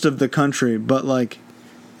most of the country, but like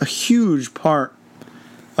a huge part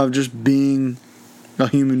of just being a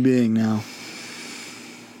human being now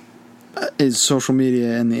is social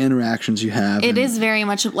media and the interactions you have. It is very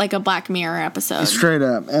much like a Black Mirror episode. Straight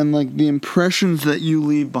up. And like the impressions that you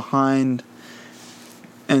leave behind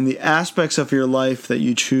and the aspects of your life that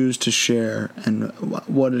you choose to share and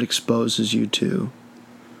what it exposes you to.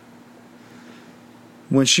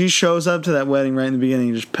 When she shows up to that wedding right in the beginning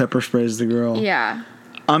and just pepper sprays the girl. Yeah.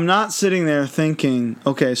 I'm not sitting there thinking,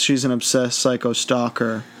 okay, she's an obsessed psycho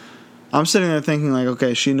stalker. I'm sitting there thinking like,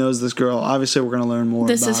 okay, she knows this girl. Obviously, we're going to learn more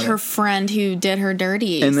about it. This is her friend who did her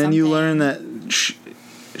dirty. And then you learn that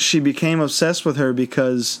she became obsessed with her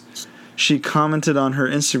because she commented on her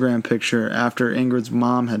Instagram picture after Ingrid's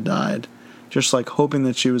mom had died, just like hoping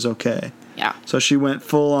that she was okay. Yeah. So she went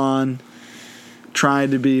full on,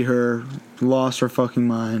 tried to be her, lost her fucking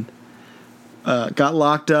mind, got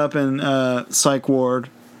locked up in psych ward,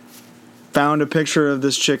 found a picture of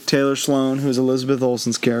this chick, Taylor Sloan, who's Elizabeth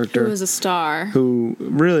Olsen's character. Who is a star. Who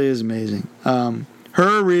really is amazing.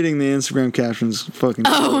 Her reading the Instagram captions fucking.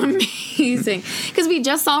 Oh, amazing! Because we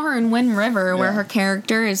just saw her in Wind River, where her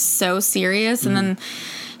character is so serious, and then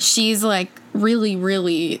she's like really,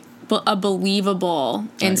 really a believable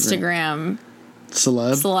Instagram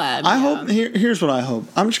celeb. I hope. Here's what I hope.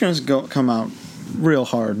 I'm just gonna come out real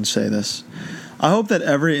hard and say this. I hope that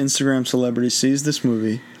every Instagram celebrity sees this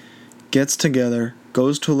movie, gets together,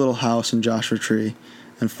 goes to a little house in Joshua Tree,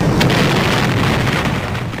 and.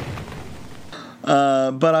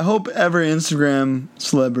 But I hope every Instagram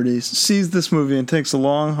celebrity sees this movie and takes a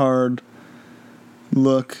long, hard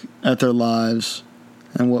look at their lives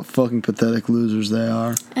and what fucking pathetic losers they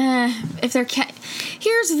are. If they're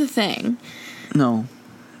here's the thing. No.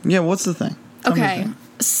 Yeah, what's the thing? Okay,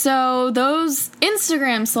 so those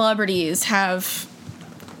Instagram celebrities have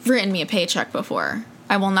written me a paycheck before.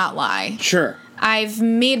 I will not lie. Sure. I've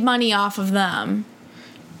made money off of them.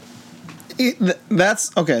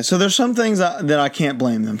 That's okay. So there's some things that I can't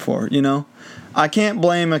blame them for. You know, I can't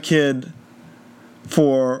blame a kid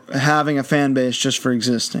for having a fan base just for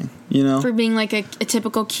existing. You know, for being like a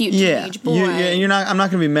typical cute teenage boy. You're not. I'm not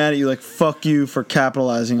gonna be mad at you. Like, fuck you for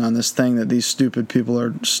capitalizing on this thing that these stupid people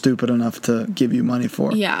are stupid enough to give you money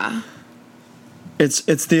for. Yeah. It's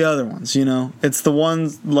the other ones. You know, it's the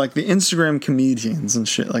ones like the Instagram comedians and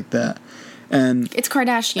shit like that. And it's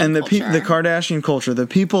Kardashian and culture. The Kardashian culture, the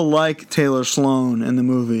people like Taylor Sloan in the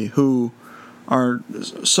movie who are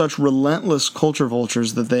such relentless culture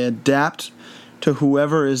vultures that they adapt to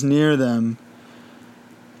whoever is near them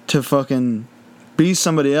to fucking be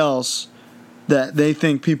somebody else that they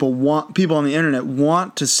think people on the internet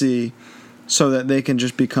want to see so that they can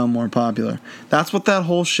just become more popular. That's what that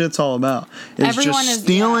whole shit's all about. It's Everyone just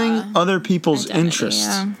stealing other people's identity, interests.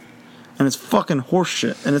 Yeah. And it's fucking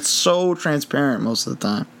horseshit. And it's so transparent most of the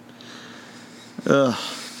time. Ugh.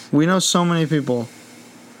 We know so many people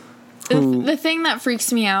who... The thing that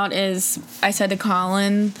freaks me out is, I said to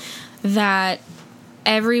Colin that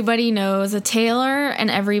everybody knows a Taylor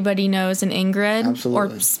and everybody knows an Ingrid.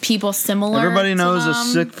 Absolutely. Or people similar. Everybody knows to a them.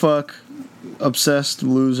 sick fuck, obsessed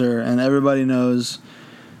loser. And everybody knows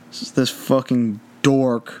this fucking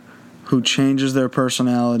dork who changes their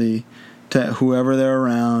personality to whoever they're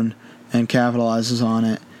around and capitalizes on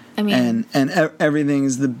it. I mean, and everything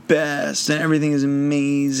is the best, and everything is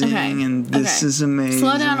amazing, and this is amazing.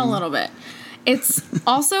 Slow down a little bit. It's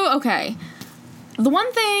also, okay, the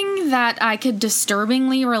one thing that I could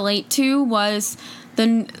disturbingly relate to was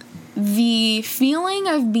the feeling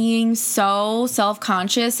of being so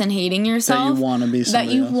self-conscious and hating yourself that you want to be somebody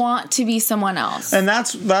that you else. want to be someone else. And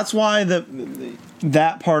that's why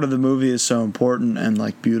that part of the movie is so important and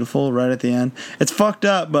like beautiful right at the end. It's fucked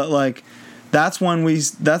up, but like that's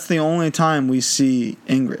the only time we see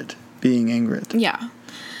Ingrid being Ingrid. Yeah.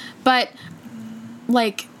 But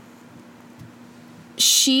like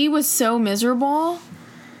she was so miserable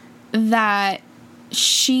that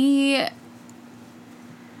she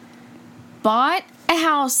bought a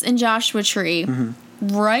house in Joshua Tree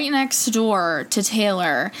right next door to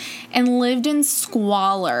Taylor and lived in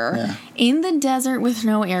squalor in the desert with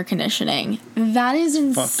no air conditioning. That is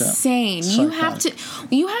insane. You have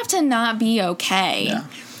to not be okay. Yeah.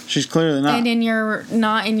 She's clearly not. And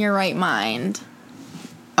not in your right mind.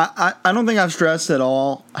 I don't think I've stressed at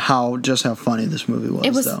all how funny this movie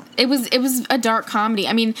was, though. It was a dark comedy.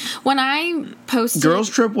 I mean, when I posted Girls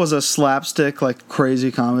Trip was a slapstick, like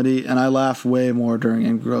crazy comedy, and I laughed way more during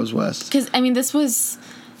Ingrid Goes West. Because I mean, this was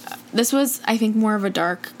I think more of a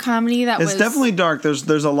dark comedy. It's definitely dark.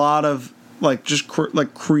 There's a lot of like just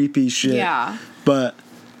like creepy shit. Yeah. But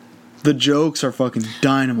the jokes are fucking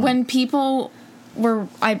dynamite. When people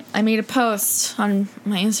I made a post on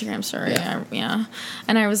my Instagram story, and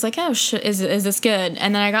I was like, oh shit, is this good?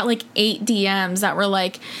 And then I got like 8 DMs that were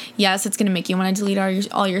like, yes, it's gonna make you want to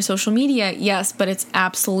delete all your social media, yes, but it's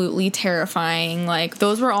absolutely terrifying. Like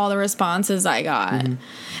those were all the responses I got. Mm-hmm.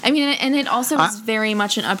 I mean, and it also was very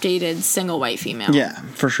much an updated single white female. Yeah,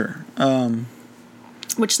 for sure.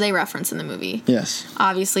 Which they reference in the movie. Yes.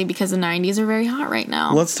 Obviously, because the 90s are very hot right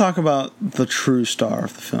now. Let's talk about the true star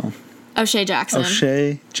of the film. O'Shea Jackson.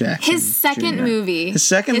 His second Jr. movie. His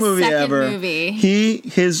second movie ever.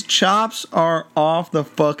 His chops are off the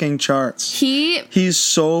fucking charts. He's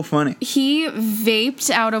so funny. He vaped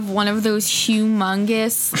out of one of those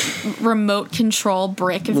humongous remote control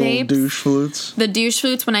brick vapes. Douche flutes. The douche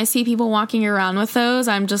flutes. When I see people walking around with those,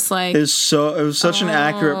 I'm just like, it was such an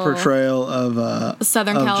accurate portrayal of the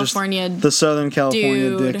Southern California dude.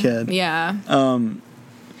 Dickhead. Yeah.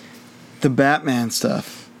 The Batman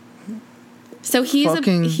stuff. So he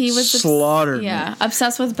was slaughtered.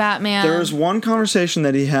 Obsessed with Batman. There's one conversation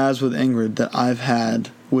that he has with Ingrid that I've had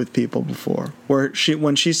with people before, where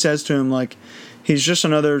when she says to him, like, he's just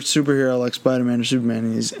another superhero like Spider-Man or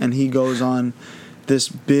Superman, and he goes on this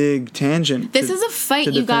big tangent. This is a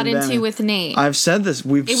fight you got into with Nate. I've said this.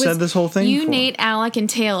 We've said this whole thing before. Nate, Alec, and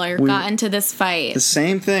Taylor got into this fight. The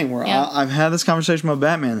same thing where I've had this conversation about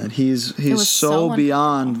Batman, that he's so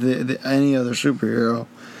beyond any other superhero.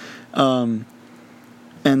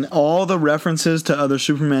 And all the references to other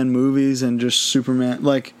Superman movies and just Superman,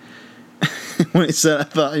 like when he said, "I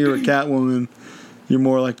thought you were Catwoman, you're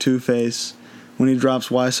more like Two-Face," when he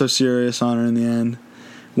drops "Why so serious" on her in the end,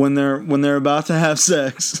 when they're about to have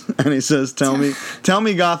sex, and he says, "Tell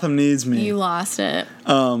me Gotham needs me." You lost it.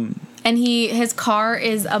 And his car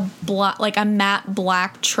is a matte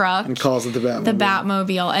black truck. And calls it the Batmobile. The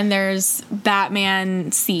Batmobile. And there's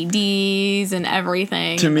Batman CDs and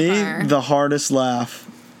everything. To me, the hardest laugh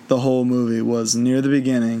the whole movie was near the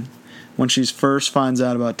beginning, when she first finds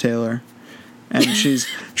out about Taylor, and she's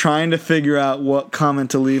trying to figure out what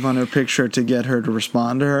comment to leave on her picture to get her to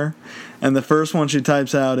respond to her. And the first one she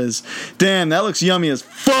types out is, "Damn, that looks yummy as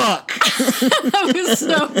fuck." That was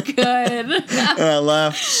so good. And I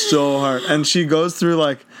laughed so hard. And she goes through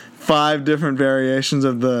like 5 different variations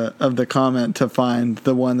of the comment to find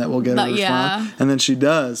the one that will get her to respond. Yeah. And then she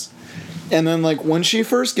does. And then, like, when she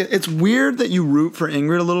first it's weird that you root for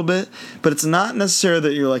Ingrid a little bit, but it's not necessarily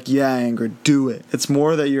that you're like, "Yeah, Ingrid, do it." It's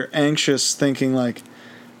more that you're anxious, thinking like,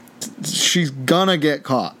 she's gonna get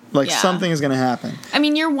caught. Like, something is gonna happen. I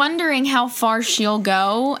mean, you're wondering how far she'll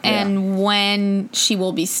go and when she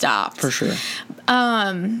will be stopped. For sure.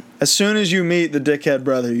 As soon as you meet the dickhead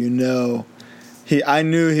brother, you know, I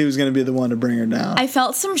knew he was gonna be the one to bring her down. I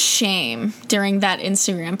felt some shame during that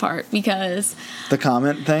Instagram part because... The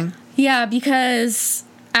comment thing? Yeah, because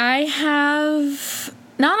I have...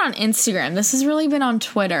 Not on Instagram. This has really been on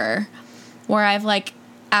Twitter, where I've, like,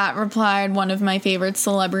 @replied one of my favorite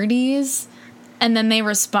celebrities, and then they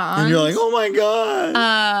respond. And you're like, "Oh my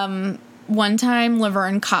God." One time,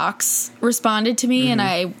 Laverne Cox responded to me, and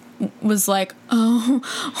I was like,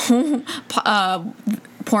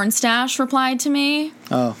 Porn Stash replied to me.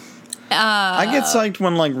 Oh. I get psyched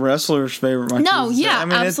when, like, wrestlers' favorite matches. No, yeah, I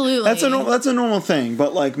mean, absolutely. That's a normal thing,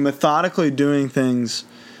 but, like, methodically doing things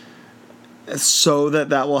so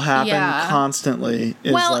that will happen constantly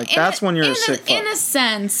is that's when you're a sick fuck. In a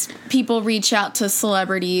sense, people reach out to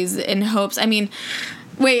celebrities in hopes. I mean,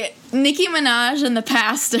 wait, Nicki Minaj and the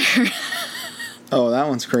pastor. Oh, that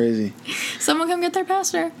one's crazy. Someone come get their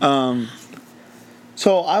pastor.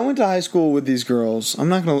 So I went to high school with these girls. I'm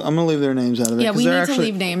gonna leave their names out of it. Yeah, we need to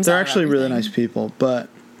leave names out of They're actually really nice people, but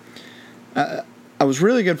I was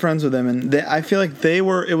really good friends with them, and I feel like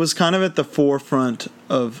it was kind of at the forefront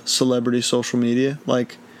of celebrity social media.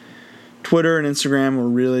 Like, Twitter and Instagram were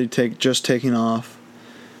really just taking off,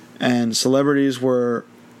 and celebrities were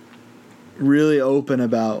really open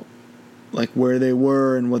about, like, where they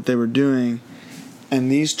were and what they were doing. And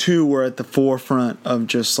these two were at the forefront of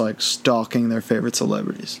just, like, stalking their favorite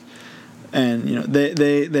celebrities. And, you know,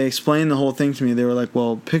 they explained the whole thing to me. They were like,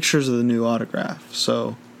 "Well, pictures of the new autograph."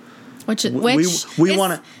 So we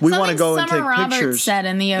want to go and take Roberts pictures. Said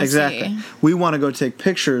in the OC. Exactly. We want to go take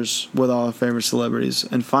pictures with all our favorite celebrities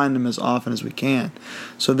and find them as often as we can.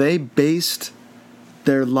 So they based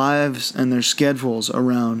their lives and their schedules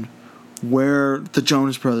around where the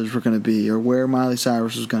Jonas Brothers were going to be, or where Miley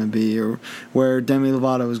Cyrus was going to be, or where Demi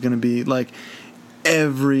Lovato was going to be. Like,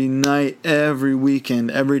 every night, every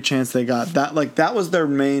weekend, every chance they got. That was their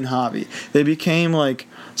main hobby. They became, like,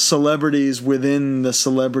 celebrities within the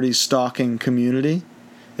celebrity stalking community.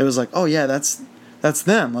 It was like, "Oh yeah, that's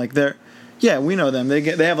them." Like, we know them. They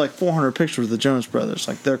have like 400 pictures of the Jonas Brothers.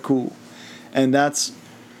 Like, they're cool, and that's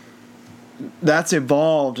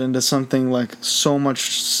evolved into something, like, so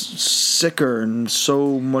much sicker and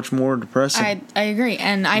so much more depressing. I agree,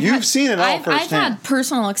 and You've seen it all firsthand. I've had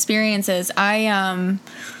personal experiences. One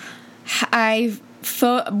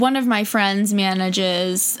of my friends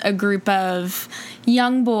manages a group of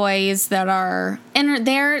young boys that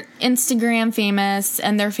they're Instagram famous,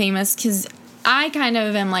 and they're famous because I kind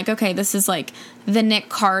of am like, okay, this is like the Nick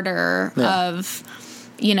Carter of,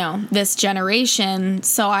 you know, this generation.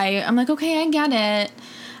 So I'm like, okay, I get it.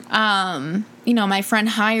 You know, my friend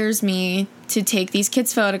hires me to take these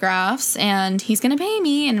kids' photographs, and he's going to pay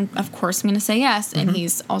me, and of course I'm going to say yes. And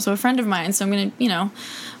he's also a friend of mine, so I'm going to, you know,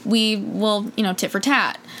 we will, you know, tit for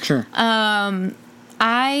tat. Sure.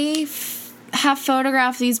 I have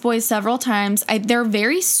photographed these boys several times. They're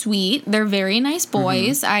very sweet. They're very nice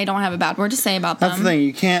boys. I don't have a bad word to say about them. That's the thing.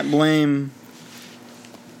 You can't blame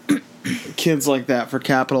kids like that for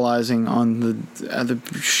capitalizing on the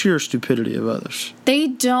sheer stupidity of others. They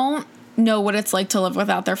don't know what it's like to live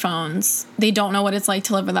without their phones. They don't know what it's like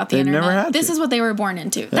to live without the They've internet. never had This to. is what they were born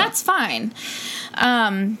into. That's fine.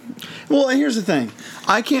 Well, and here's the thing.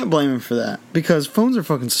 I can't blame him for that because phones are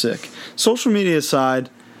fucking sick. Social media aside,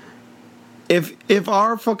 if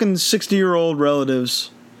our fucking 60-year-old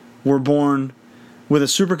relatives were born with a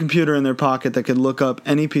supercomputer in their pocket that could look up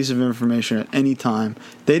any piece of information at any time,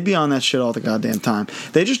 they'd be on that shit all the goddamn time.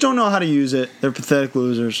 They just don't know how to use it. They're pathetic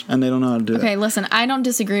losers, and they don't know how to do it. Okay, listen, I don't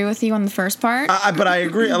disagree with you on the first part. But I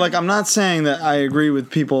agree. Like, I'm not saying that I agree with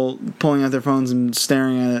people pulling out their phones and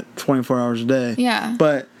staring at it 24 hours a day. Yeah.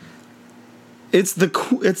 But it's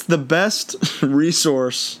the best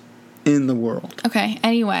resource in the world. Okay,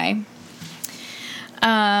 anyway.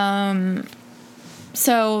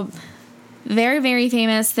 So very, very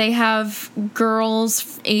famous. They have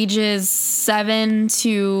girls ages 7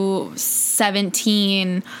 to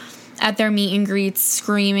 17 at their meet and greets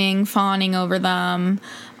screaming, fawning over them.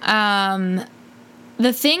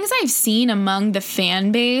 The things I've seen among the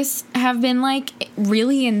fan base have been, like,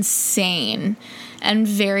 really insane and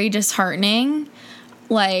very disheartening.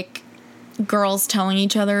 Like, girls telling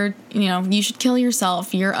each other, you know, you should kill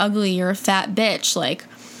yourself, you're ugly, you're a fat bitch. Like,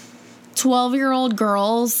 12-year-old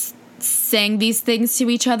girls saying these things to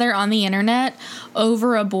each other on the internet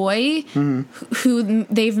over a boy who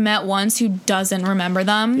they've met once who doesn't remember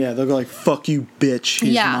them. Yeah, they'll go like, fuck you, bitch,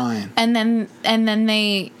 he's mine. And then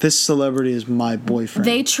they... This celebrity is my boyfriend.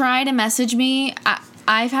 They try to message me.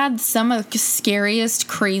 I've had some of the scariest,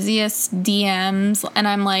 craziest DMs, and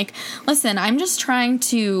I'm like, listen, I'm just trying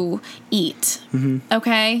to eat,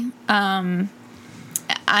 okay?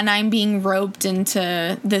 And I'm being roped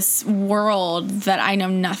into this world that I know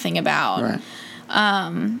nothing about. Right.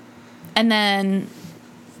 And then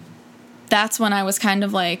that's when I was kind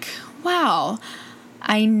of like, wow,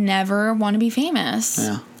 I never want to be famous.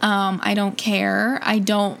 Yeah. I don't care. I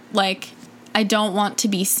don't want to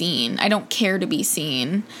be seen. I don't care to be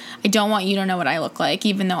seen. I don't want you to know what I look like,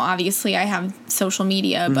 even though obviously I have social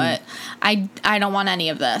media, but I don't want any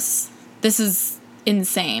of this. This is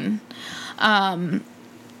insane.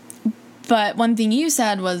 But one thing you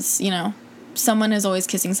said was, you know, someone is always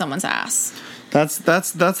kissing someone's ass. That's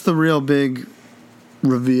the real big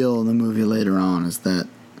reveal in the movie later on, is that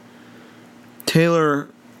Taylor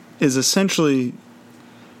is essentially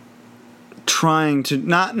trying to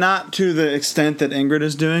not to the extent that Ingrid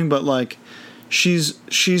is doing, but like she's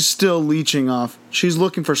still leeching off. She's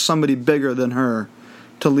looking for somebody bigger than her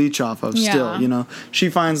to leech off of. Yeah. Still, you know, she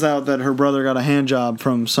finds out that her brother got a hand job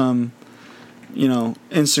from some, you know,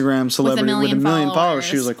 Instagram celebrity with a million followers.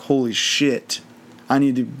 She was like, holy shit, I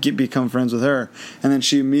need to become friends with her. And then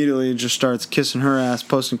she immediately just starts kissing her ass,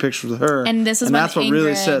 posting pictures with her. And this is when that's what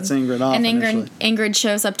really sets Ingrid off. And initially. Ingrid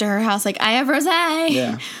shows up to her house like, I have rosé.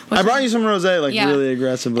 Yeah. I brought you some rosé, like really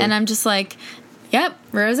aggressively. And I'm just like, yep,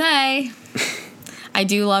 rosé. I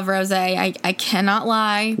do love rosé. I cannot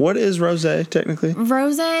lie. What is rosé technically?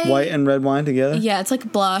 Rosé? White and red wine together? Yeah, it's like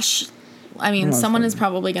blush. I mean, someone is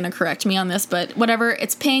probably going to correct me on this, but whatever.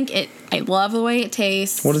 It's pink. I love the way it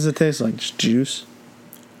tastes. What does it taste like? Just juice?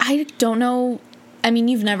 I don't know. I mean,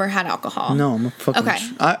 you've never had alcohol. No, I'm a fucking... Okay.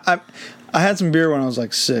 I had some beer when I was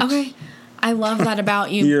like 6. Okay. I love that about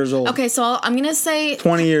you. Years old. Okay, so I'm going to say...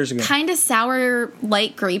 20 years ago. Kind of sour,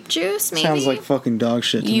 light grape juice, maybe? Sounds like fucking dog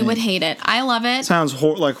shit to me. You would hate it. I love it. Sounds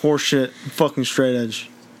like horse shit, fucking straight edge.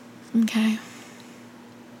 Okay.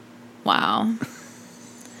 Wow.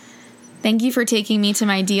 Thank you for taking me to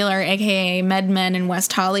my dealer, a.k.a. MedMen in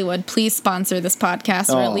West Hollywood. Please sponsor this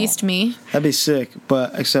podcast, or at least me. That'd be sick,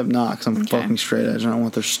 but except not, because I'm fucking straight edge. I don't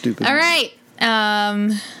want their stupid... All right.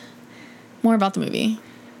 More about the movie.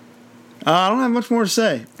 I don't have much more to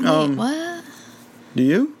say. Wait, what? Do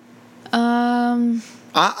you? I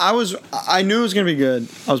knew it was going to be good.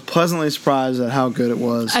 I was pleasantly surprised at how good it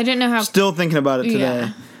was. I didn't know how... Still thinking about it today.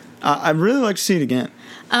 Yeah. I'd really like to see it again.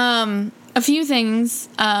 A few things.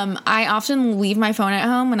 I often leave my phone at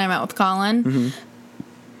home when I'm out with Colin.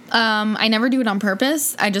 I never do it on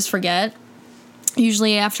purpose. I just forget.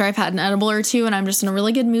 Usually after I've had an edible or two and I'm just in a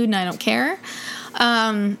really good mood and I don't care.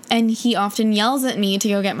 And he often yells at me to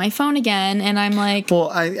go get my phone again, and I'm like... Well,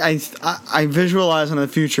 I visualize in the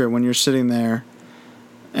future when you're sitting there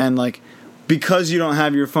and, like, because you don't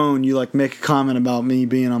have your phone, you, like, make a comment about me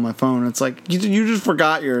being on my phone. It's like, you just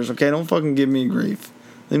forgot yours, okay? Don't fucking give me grief.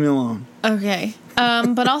 Leave me alone. Okay.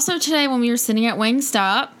 But also today when we were sitting at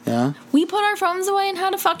Wingstop, we put our phones away and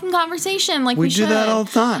had a fucking conversation like we should. We do that all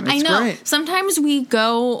the time. It's I know. Great. Sometimes we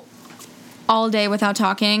go all day without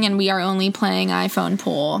talking and we are only playing iPhone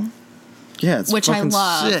pool. Yeah, it's which I fucking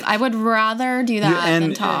love. sick. I would rather do that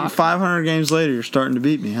than talk. 500 games later, you're starting to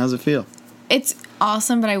beat me. How's it feel? It's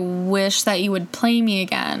awesome, but I wish that you would play me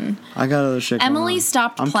again. I got other shit going Emily on.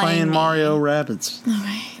 stopped I'm playing playing me. Mario Rabbids.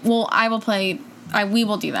 Okay. Well, I will play. We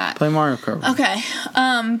will do that. Play Mario Kart. Okay.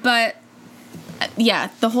 But yeah,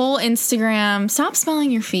 the whole Instagram. Stop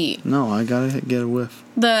smelling your feet. No, I gotta get a whiff.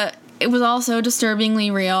 It was also disturbingly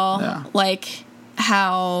real. Yeah. Like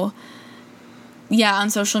how, yeah, on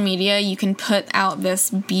social media you can put out this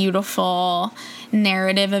beautiful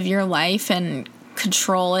narrative of your life and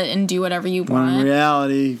control it and do whatever you When want. in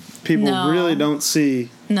reality, people No. really don't see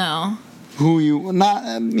No. who you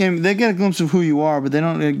they get a glimpse of who you are, but they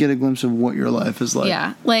don't get a glimpse of what your life is like.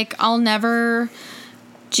 Yeah. Like I'll never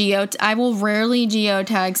I will rarely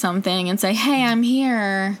geotag something and say, "Hey, I'm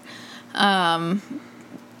here."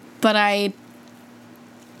 But I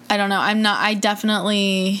don't know. I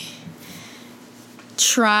definitely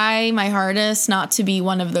try my hardest not to be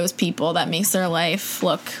one of those people that makes their life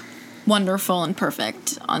look wonderful and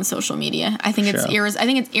perfect on social media. I think it's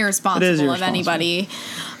Sure. irresponsible It is of anybody.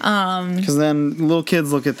 Because then little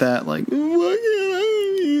kids look at that like,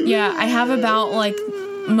 Yeah, I have about like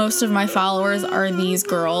most of my followers are these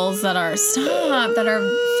girls that are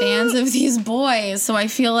fans of these boys. So I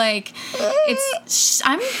feel like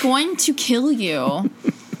I'm going to kill you.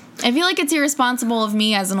 I feel like it's irresponsible of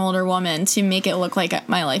me as an older woman to make it look like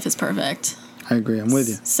my life is perfect. I agree. I'm with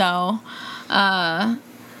you. So, I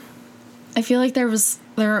feel like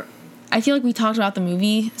I feel like we talked about the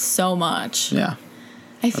movie so much. Yeah.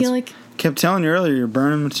 I feel like Kept telling you earlier, you're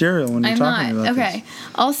burning material when you're I'm talking not. about Okay. this.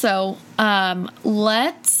 Also,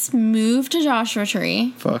 let's move to Joshua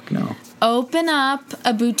Tree. Fuck no. Open up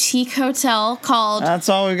a boutique hotel called That's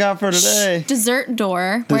all we got for today. Dessert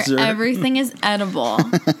Door, Dessert. where everything is edible.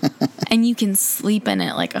 And you can sleep in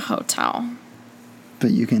it like a hotel.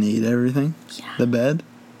 But you can eat everything? Yeah. The bed?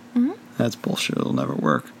 Mhm. That's bullshit. It'll never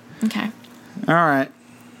work. Okay. All right.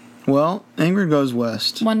 Well, Ingrid Goes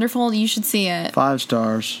West. Wonderful. You should see it. 5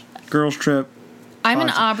 stars. Girls Trip. I'm an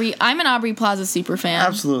Awesome. Aubrey Plaza super fan.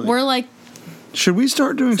 Absolutely. We're like, Should we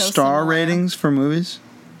start doing So star similar. ratings for movies?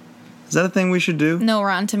 Is that a thing we should do? no,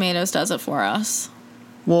 Rotten Tomatoes does it for us.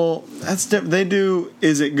 Well, that's they do.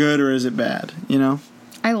 Is it good or is it bad? You know.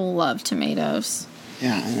 I love tomatoes.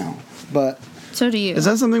 Yeah, I know. But So do you. is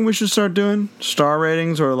that something we should start doing? Star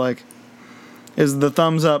ratings, or like, is the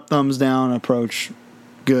thumbs up, thumbs down approach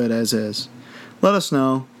good as is? Let us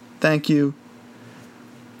know. Thank you.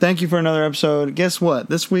 Thank you for another episode. Guess what?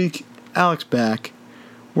 This week, Alec's back.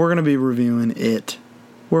 We're going to be reviewing it.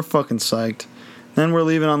 We're fucking psyched. Then we're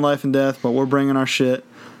leaving on Life and Death, but we're bringing our shit.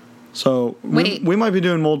 So Wait. we might be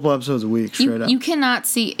doing multiple episodes a week, straight up. You cannot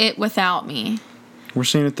see it without me. We're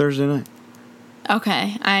seeing it Thursday night.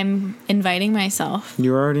 Okay, I'm inviting myself.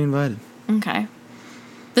 You're already invited. Okay.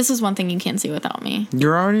 This is one thing you can't see without me.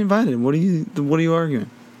 You're already invited. What are you arguing?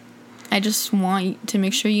 I just want to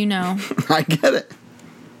make sure you know. I get it.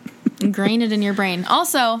 Ingrain it in your brain.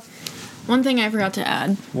 Also, one thing I forgot to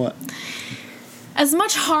add. What? As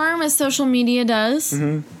much harm as social media does,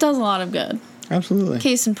 does a lot of good. Absolutely.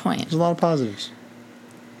 Case in point. There's a lot of positives.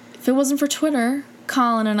 If it wasn't for Twitter,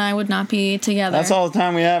 Colin and I would not be together. That's all the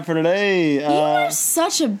time we have for today. You are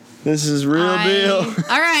such a... This is real deal.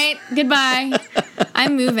 All right, goodbye.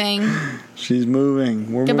 I'm moving. She's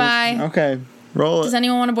moving. We're Goodbye. moving. Okay, roll it. Does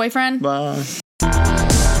anyone want a boyfriend? Bye.